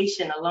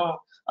location alone.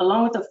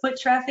 Along with the foot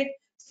traffic,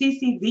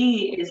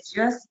 CCB is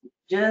just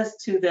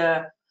to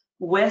the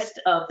west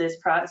of this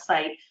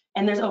site.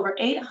 And there's over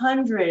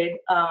 800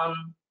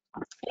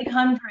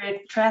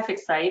 traffic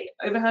site,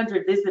 over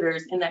 100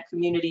 visitors in that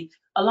community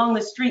along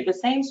the street, the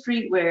same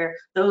street where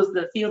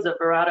the fields of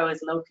Verrado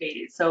is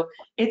located. So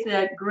it's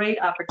a great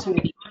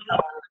opportunity to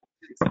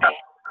expand.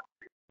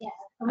 Yeah,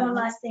 and one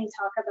last thing,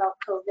 talk about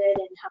COVID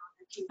and how.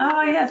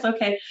 Oh yes,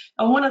 okay.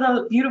 One of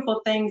the beautiful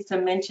things to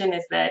mention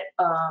is that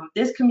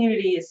this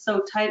community is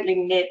so tightly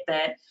knit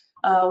that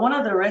one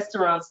of the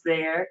restaurants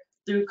there,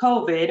 through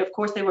COVID, of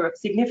course, they were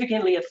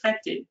significantly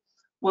affected.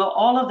 Well,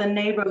 all of the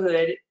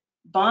neighborhood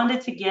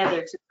bonded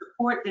together to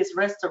support this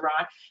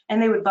restaurant,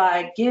 and they would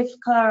buy gift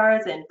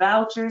cards and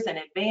vouchers and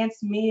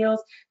advanced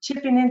meals,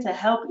 chipping in to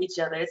help each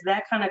other. It's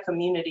that kind of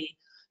community,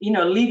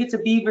 Leave It to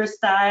Beaver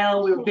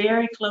style. We're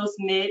very close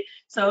knit.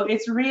 So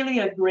it's really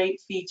a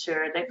great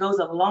feature that goes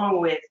along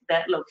with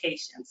that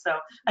location. So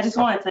I just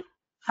wanted to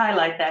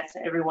highlight that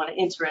to everyone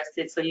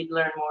interested so you'd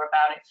learn more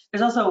about it.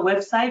 There's also a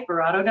website,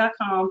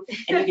 verrado.com,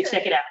 and you can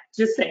check it out.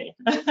 Just saying.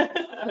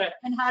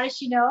 And how does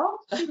she know?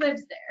 She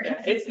lives there.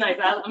 Yeah, it's nice.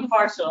 I'm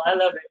partial. I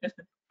love it.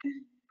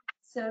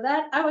 So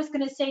that, I was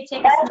going to say,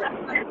 take us through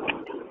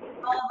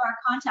all of our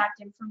contact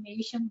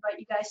information, but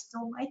you guys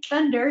stole my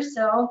thunder.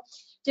 So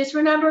just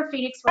remember,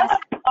 Phoenix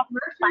West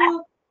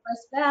Commercial,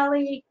 West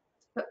Valley,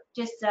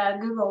 just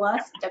Google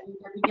us,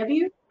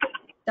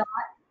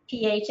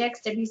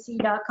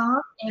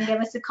 www.phxwc.com, and give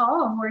us a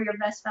call, and we're your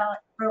best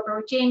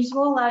broker. James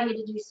will allow you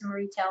to do some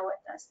retail with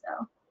us,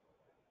 though.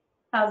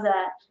 How's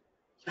that?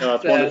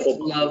 That's That's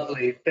wonderful.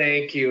 lovely.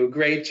 Thank you.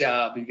 Great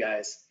job, you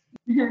guys.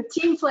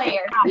 Team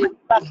player.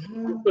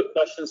 Quick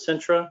question,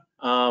 Sintra.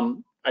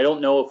 I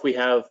don't know if we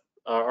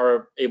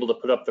are able to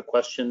put up the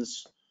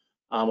questions.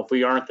 If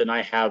we aren't, then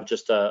I have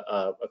just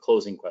a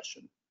closing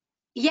question.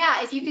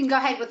 Yeah, if you can go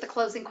ahead with the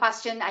closing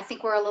question. I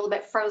think we're a little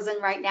bit frozen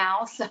right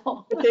now,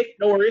 so. Okay,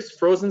 no worries.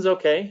 Frozen's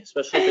okay,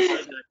 especially if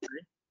it's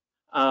trajectory.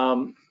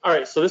 All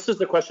right, so this is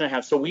the question I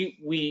have. So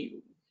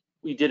we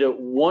did a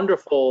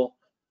wonderful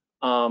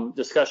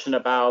discussion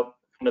about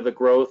kind of the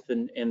growth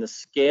and the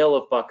scale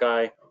of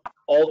Buckeye,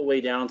 all the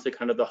way down to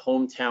kind of the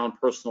hometown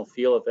personal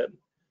feel of it.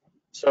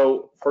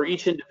 So for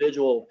each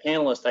individual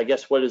panelist, I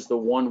guess, what is the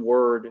one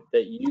word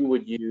that you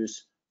would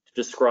use to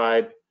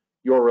describe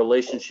your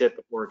relationship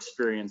or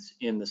experience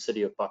in the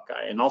city of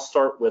Buckeye? And I'll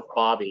start with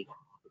Bobby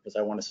because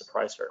I want to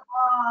surprise her.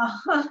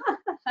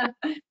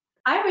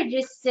 I would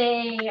just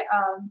say,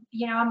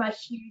 I'm a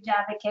huge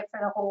advocate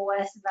for the whole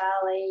West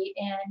Valley,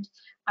 and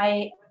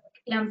I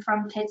am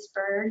from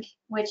Pittsburgh,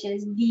 which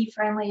is the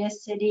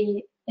friendliest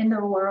city in the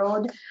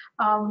world.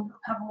 I've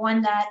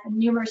won that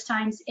numerous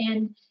times,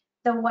 and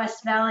the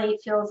West Valley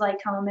feels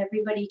like home.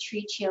 Everybody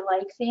treats you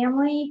like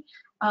family,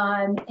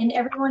 and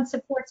everyone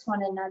supports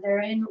one another.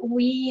 And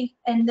we,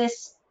 in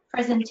this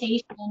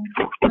presentation,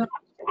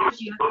 shows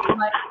you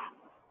what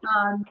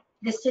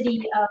the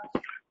city of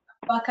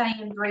Buckeye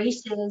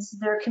embraces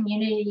their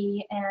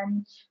community,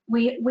 and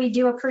we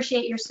do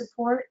appreciate your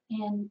support,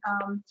 and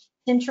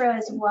Sintra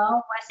as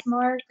well,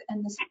 Westmark,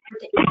 and the support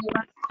that you give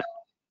us. So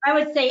I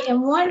would say,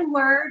 in one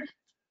word,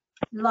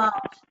 love.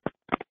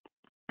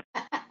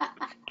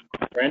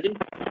 Brandy?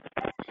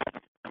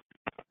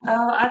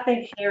 Oh, I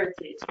think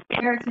heritage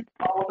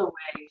all the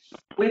way.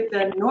 With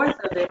the north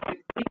of it, with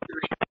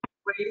Victory,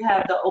 where you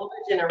have the older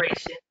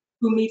generation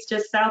who meets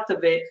just south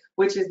of it,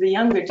 which is the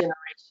younger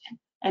generation.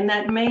 And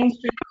that Main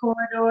Street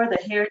corridor, the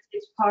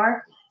Heritage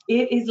Park,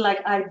 it is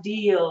like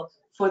ideal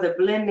for the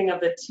blending of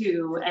the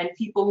two and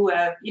people who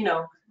have,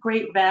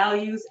 great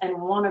values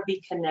and want to be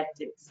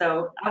connected.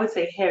 So I would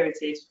say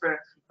heritage for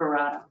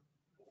Verrado.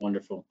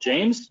 Wonderful.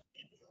 James?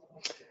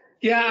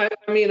 Yeah,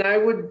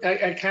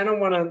 I kind of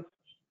want to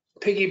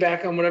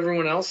piggyback on what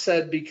everyone else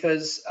said,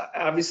 because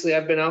obviously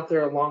I've been out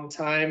there a long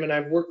time and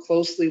I've worked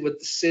closely with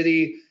the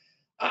city.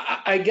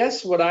 I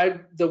guess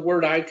the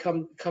word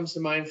comes to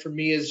mind for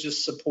me is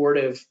just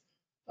supportive.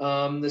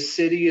 The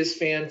city is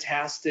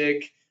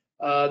fantastic.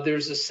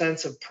 There's a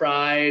sense of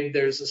pride.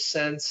 There's a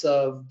sense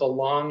of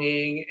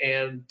belonging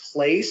and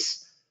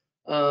place.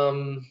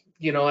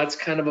 That's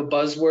kind of a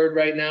buzzword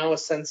right now, a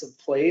sense of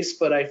place.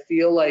 But I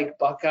feel like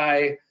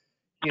Buckeye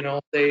You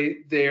know,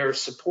 they are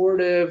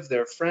supportive,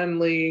 they're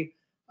friendly,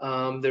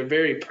 they're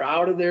very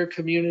proud of their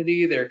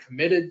community, they're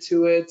committed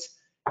to it,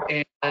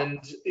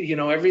 and you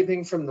know,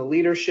 everything from the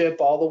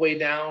leadership all the way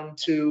down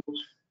to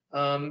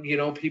you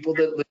know, people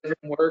that live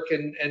and work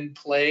and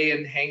play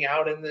and hang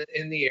out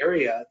in the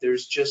area.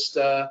 There's just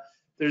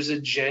there's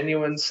a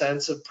genuine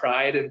sense of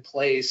pride and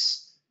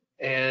place,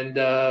 and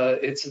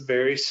it's a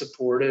very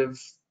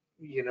supportive,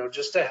 you know,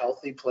 just a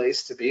healthy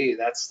place to be.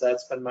 That's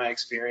been my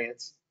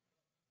experience.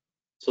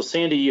 So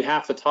Sandy, you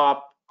have to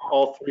top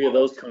all three of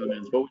those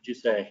comments. What would you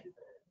say?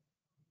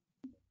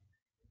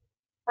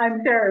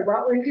 I'm sorry,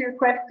 what was your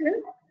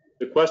question?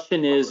 The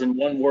question is, in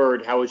one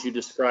word, how would you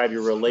describe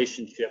your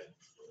relationship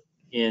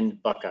in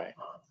Buckeye?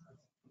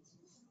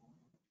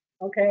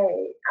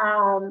 Okay,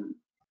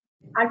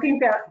 I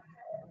think that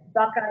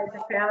Buckeye is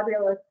a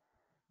fabulous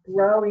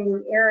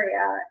growing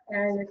area,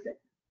 and it's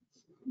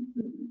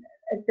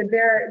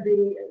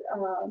the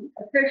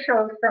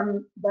officials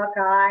from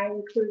Buckeye,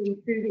 including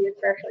Susie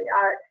especially,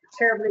 are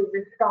terribly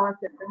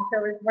responsive, and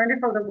so it's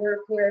wonderful to work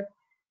with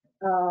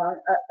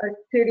a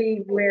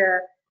city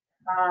where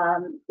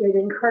it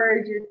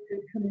encourages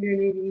the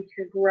community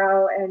to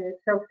grow and is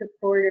so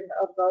supportive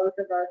of those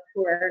of us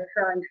who are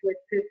trying to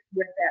assist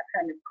with that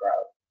kind of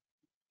growth.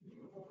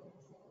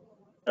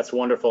 That's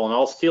wonderful. And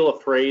I'll steal a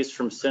phrase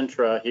from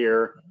Centra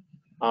here.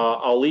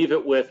 I'll leave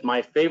it with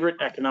my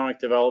favorite economic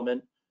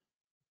development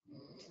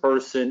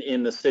person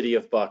in the city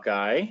of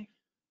Buckeye.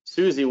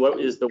 Susie, what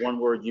is the one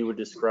word you would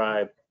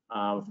describe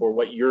for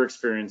what you're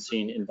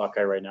experiencing in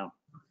Buckeye right now?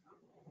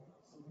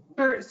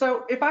 Sure.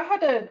 So if I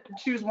had to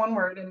choose one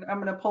word, and I'm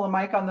going to pull a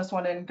mic on this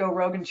one and go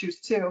rogue and choose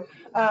two,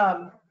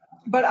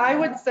 but I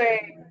would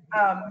say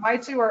my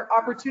two are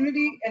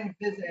opportunity and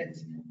visit.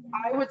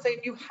 I would say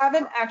if you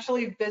haven't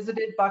actually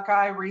visited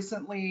Buckeye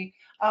recently,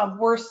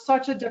 we're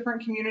such a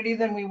different community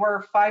than we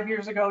were 5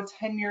 years ago,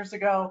 10 years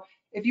ago.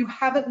 If you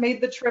haven't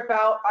made the trip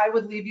out, I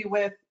would leave you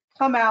with,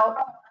 come out,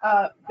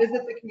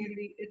 visit the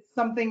community. It's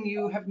something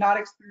you have not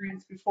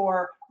experienced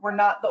before. We're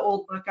not the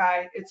old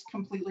Buckeye. It's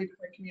completely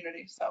different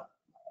community. So.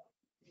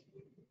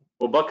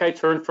 Well, Buckeye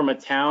turned from a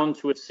town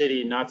to a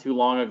city not too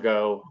long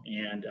ago,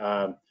 and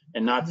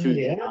not too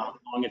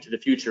long into the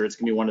future, it's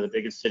going to be one of the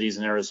biggest cities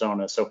in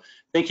Arizona. So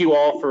thank you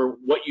all for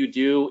what you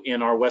do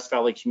in our West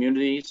Valley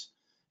communities,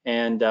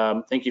 and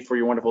thank you for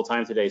your wonderful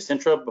time today.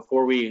 Centra,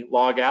 before we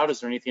log out, is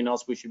there anything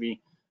else we should be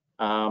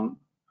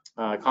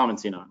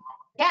commenting on?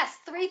 Yes,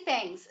 three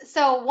things.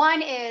 So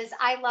one is,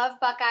 I love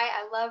Buckeye,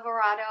 I love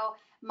Verado.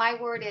 My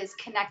word is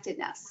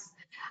connectedness.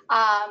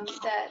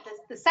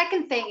 The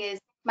second thing is,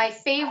 my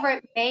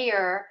favorite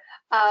mayor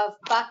of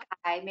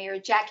Buckeye, Mayor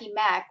Jackie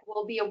Mack,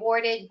 will be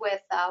awarded with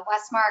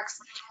Westmark's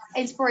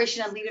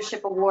Inspiration and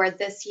Leadership Award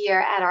this year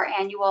at our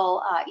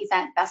annual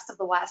event, Best of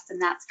the West,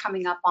 and that's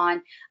coming up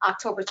on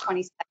October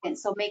 22nd.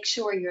 So make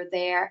sure you're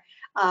there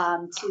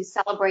to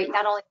celebrate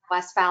not only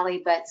West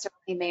Valley, but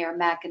certainly Mayor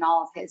Mack and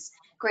all of his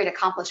great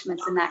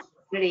accomplishments in that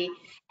community.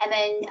 And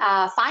then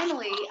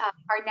finally,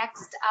 our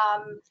next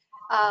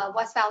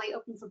West Valley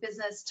Open for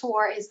Business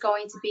tour is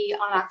going to be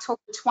on October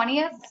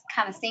 20th,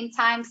 kind of same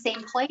time,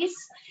 same place,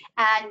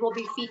 and we'll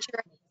be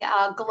featuring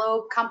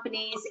Globe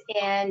companies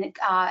in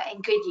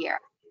Goodyear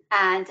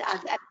and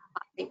at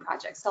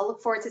projects. So I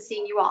look forward to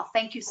seeing you all.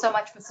 Thank you so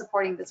much for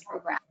supporting this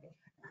program.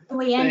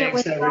 We end it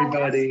with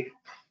everybody.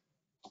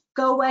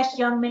 Go West,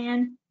 young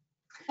man.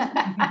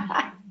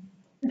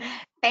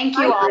 Thank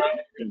you all.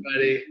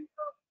 Everybody.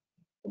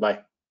 Bye.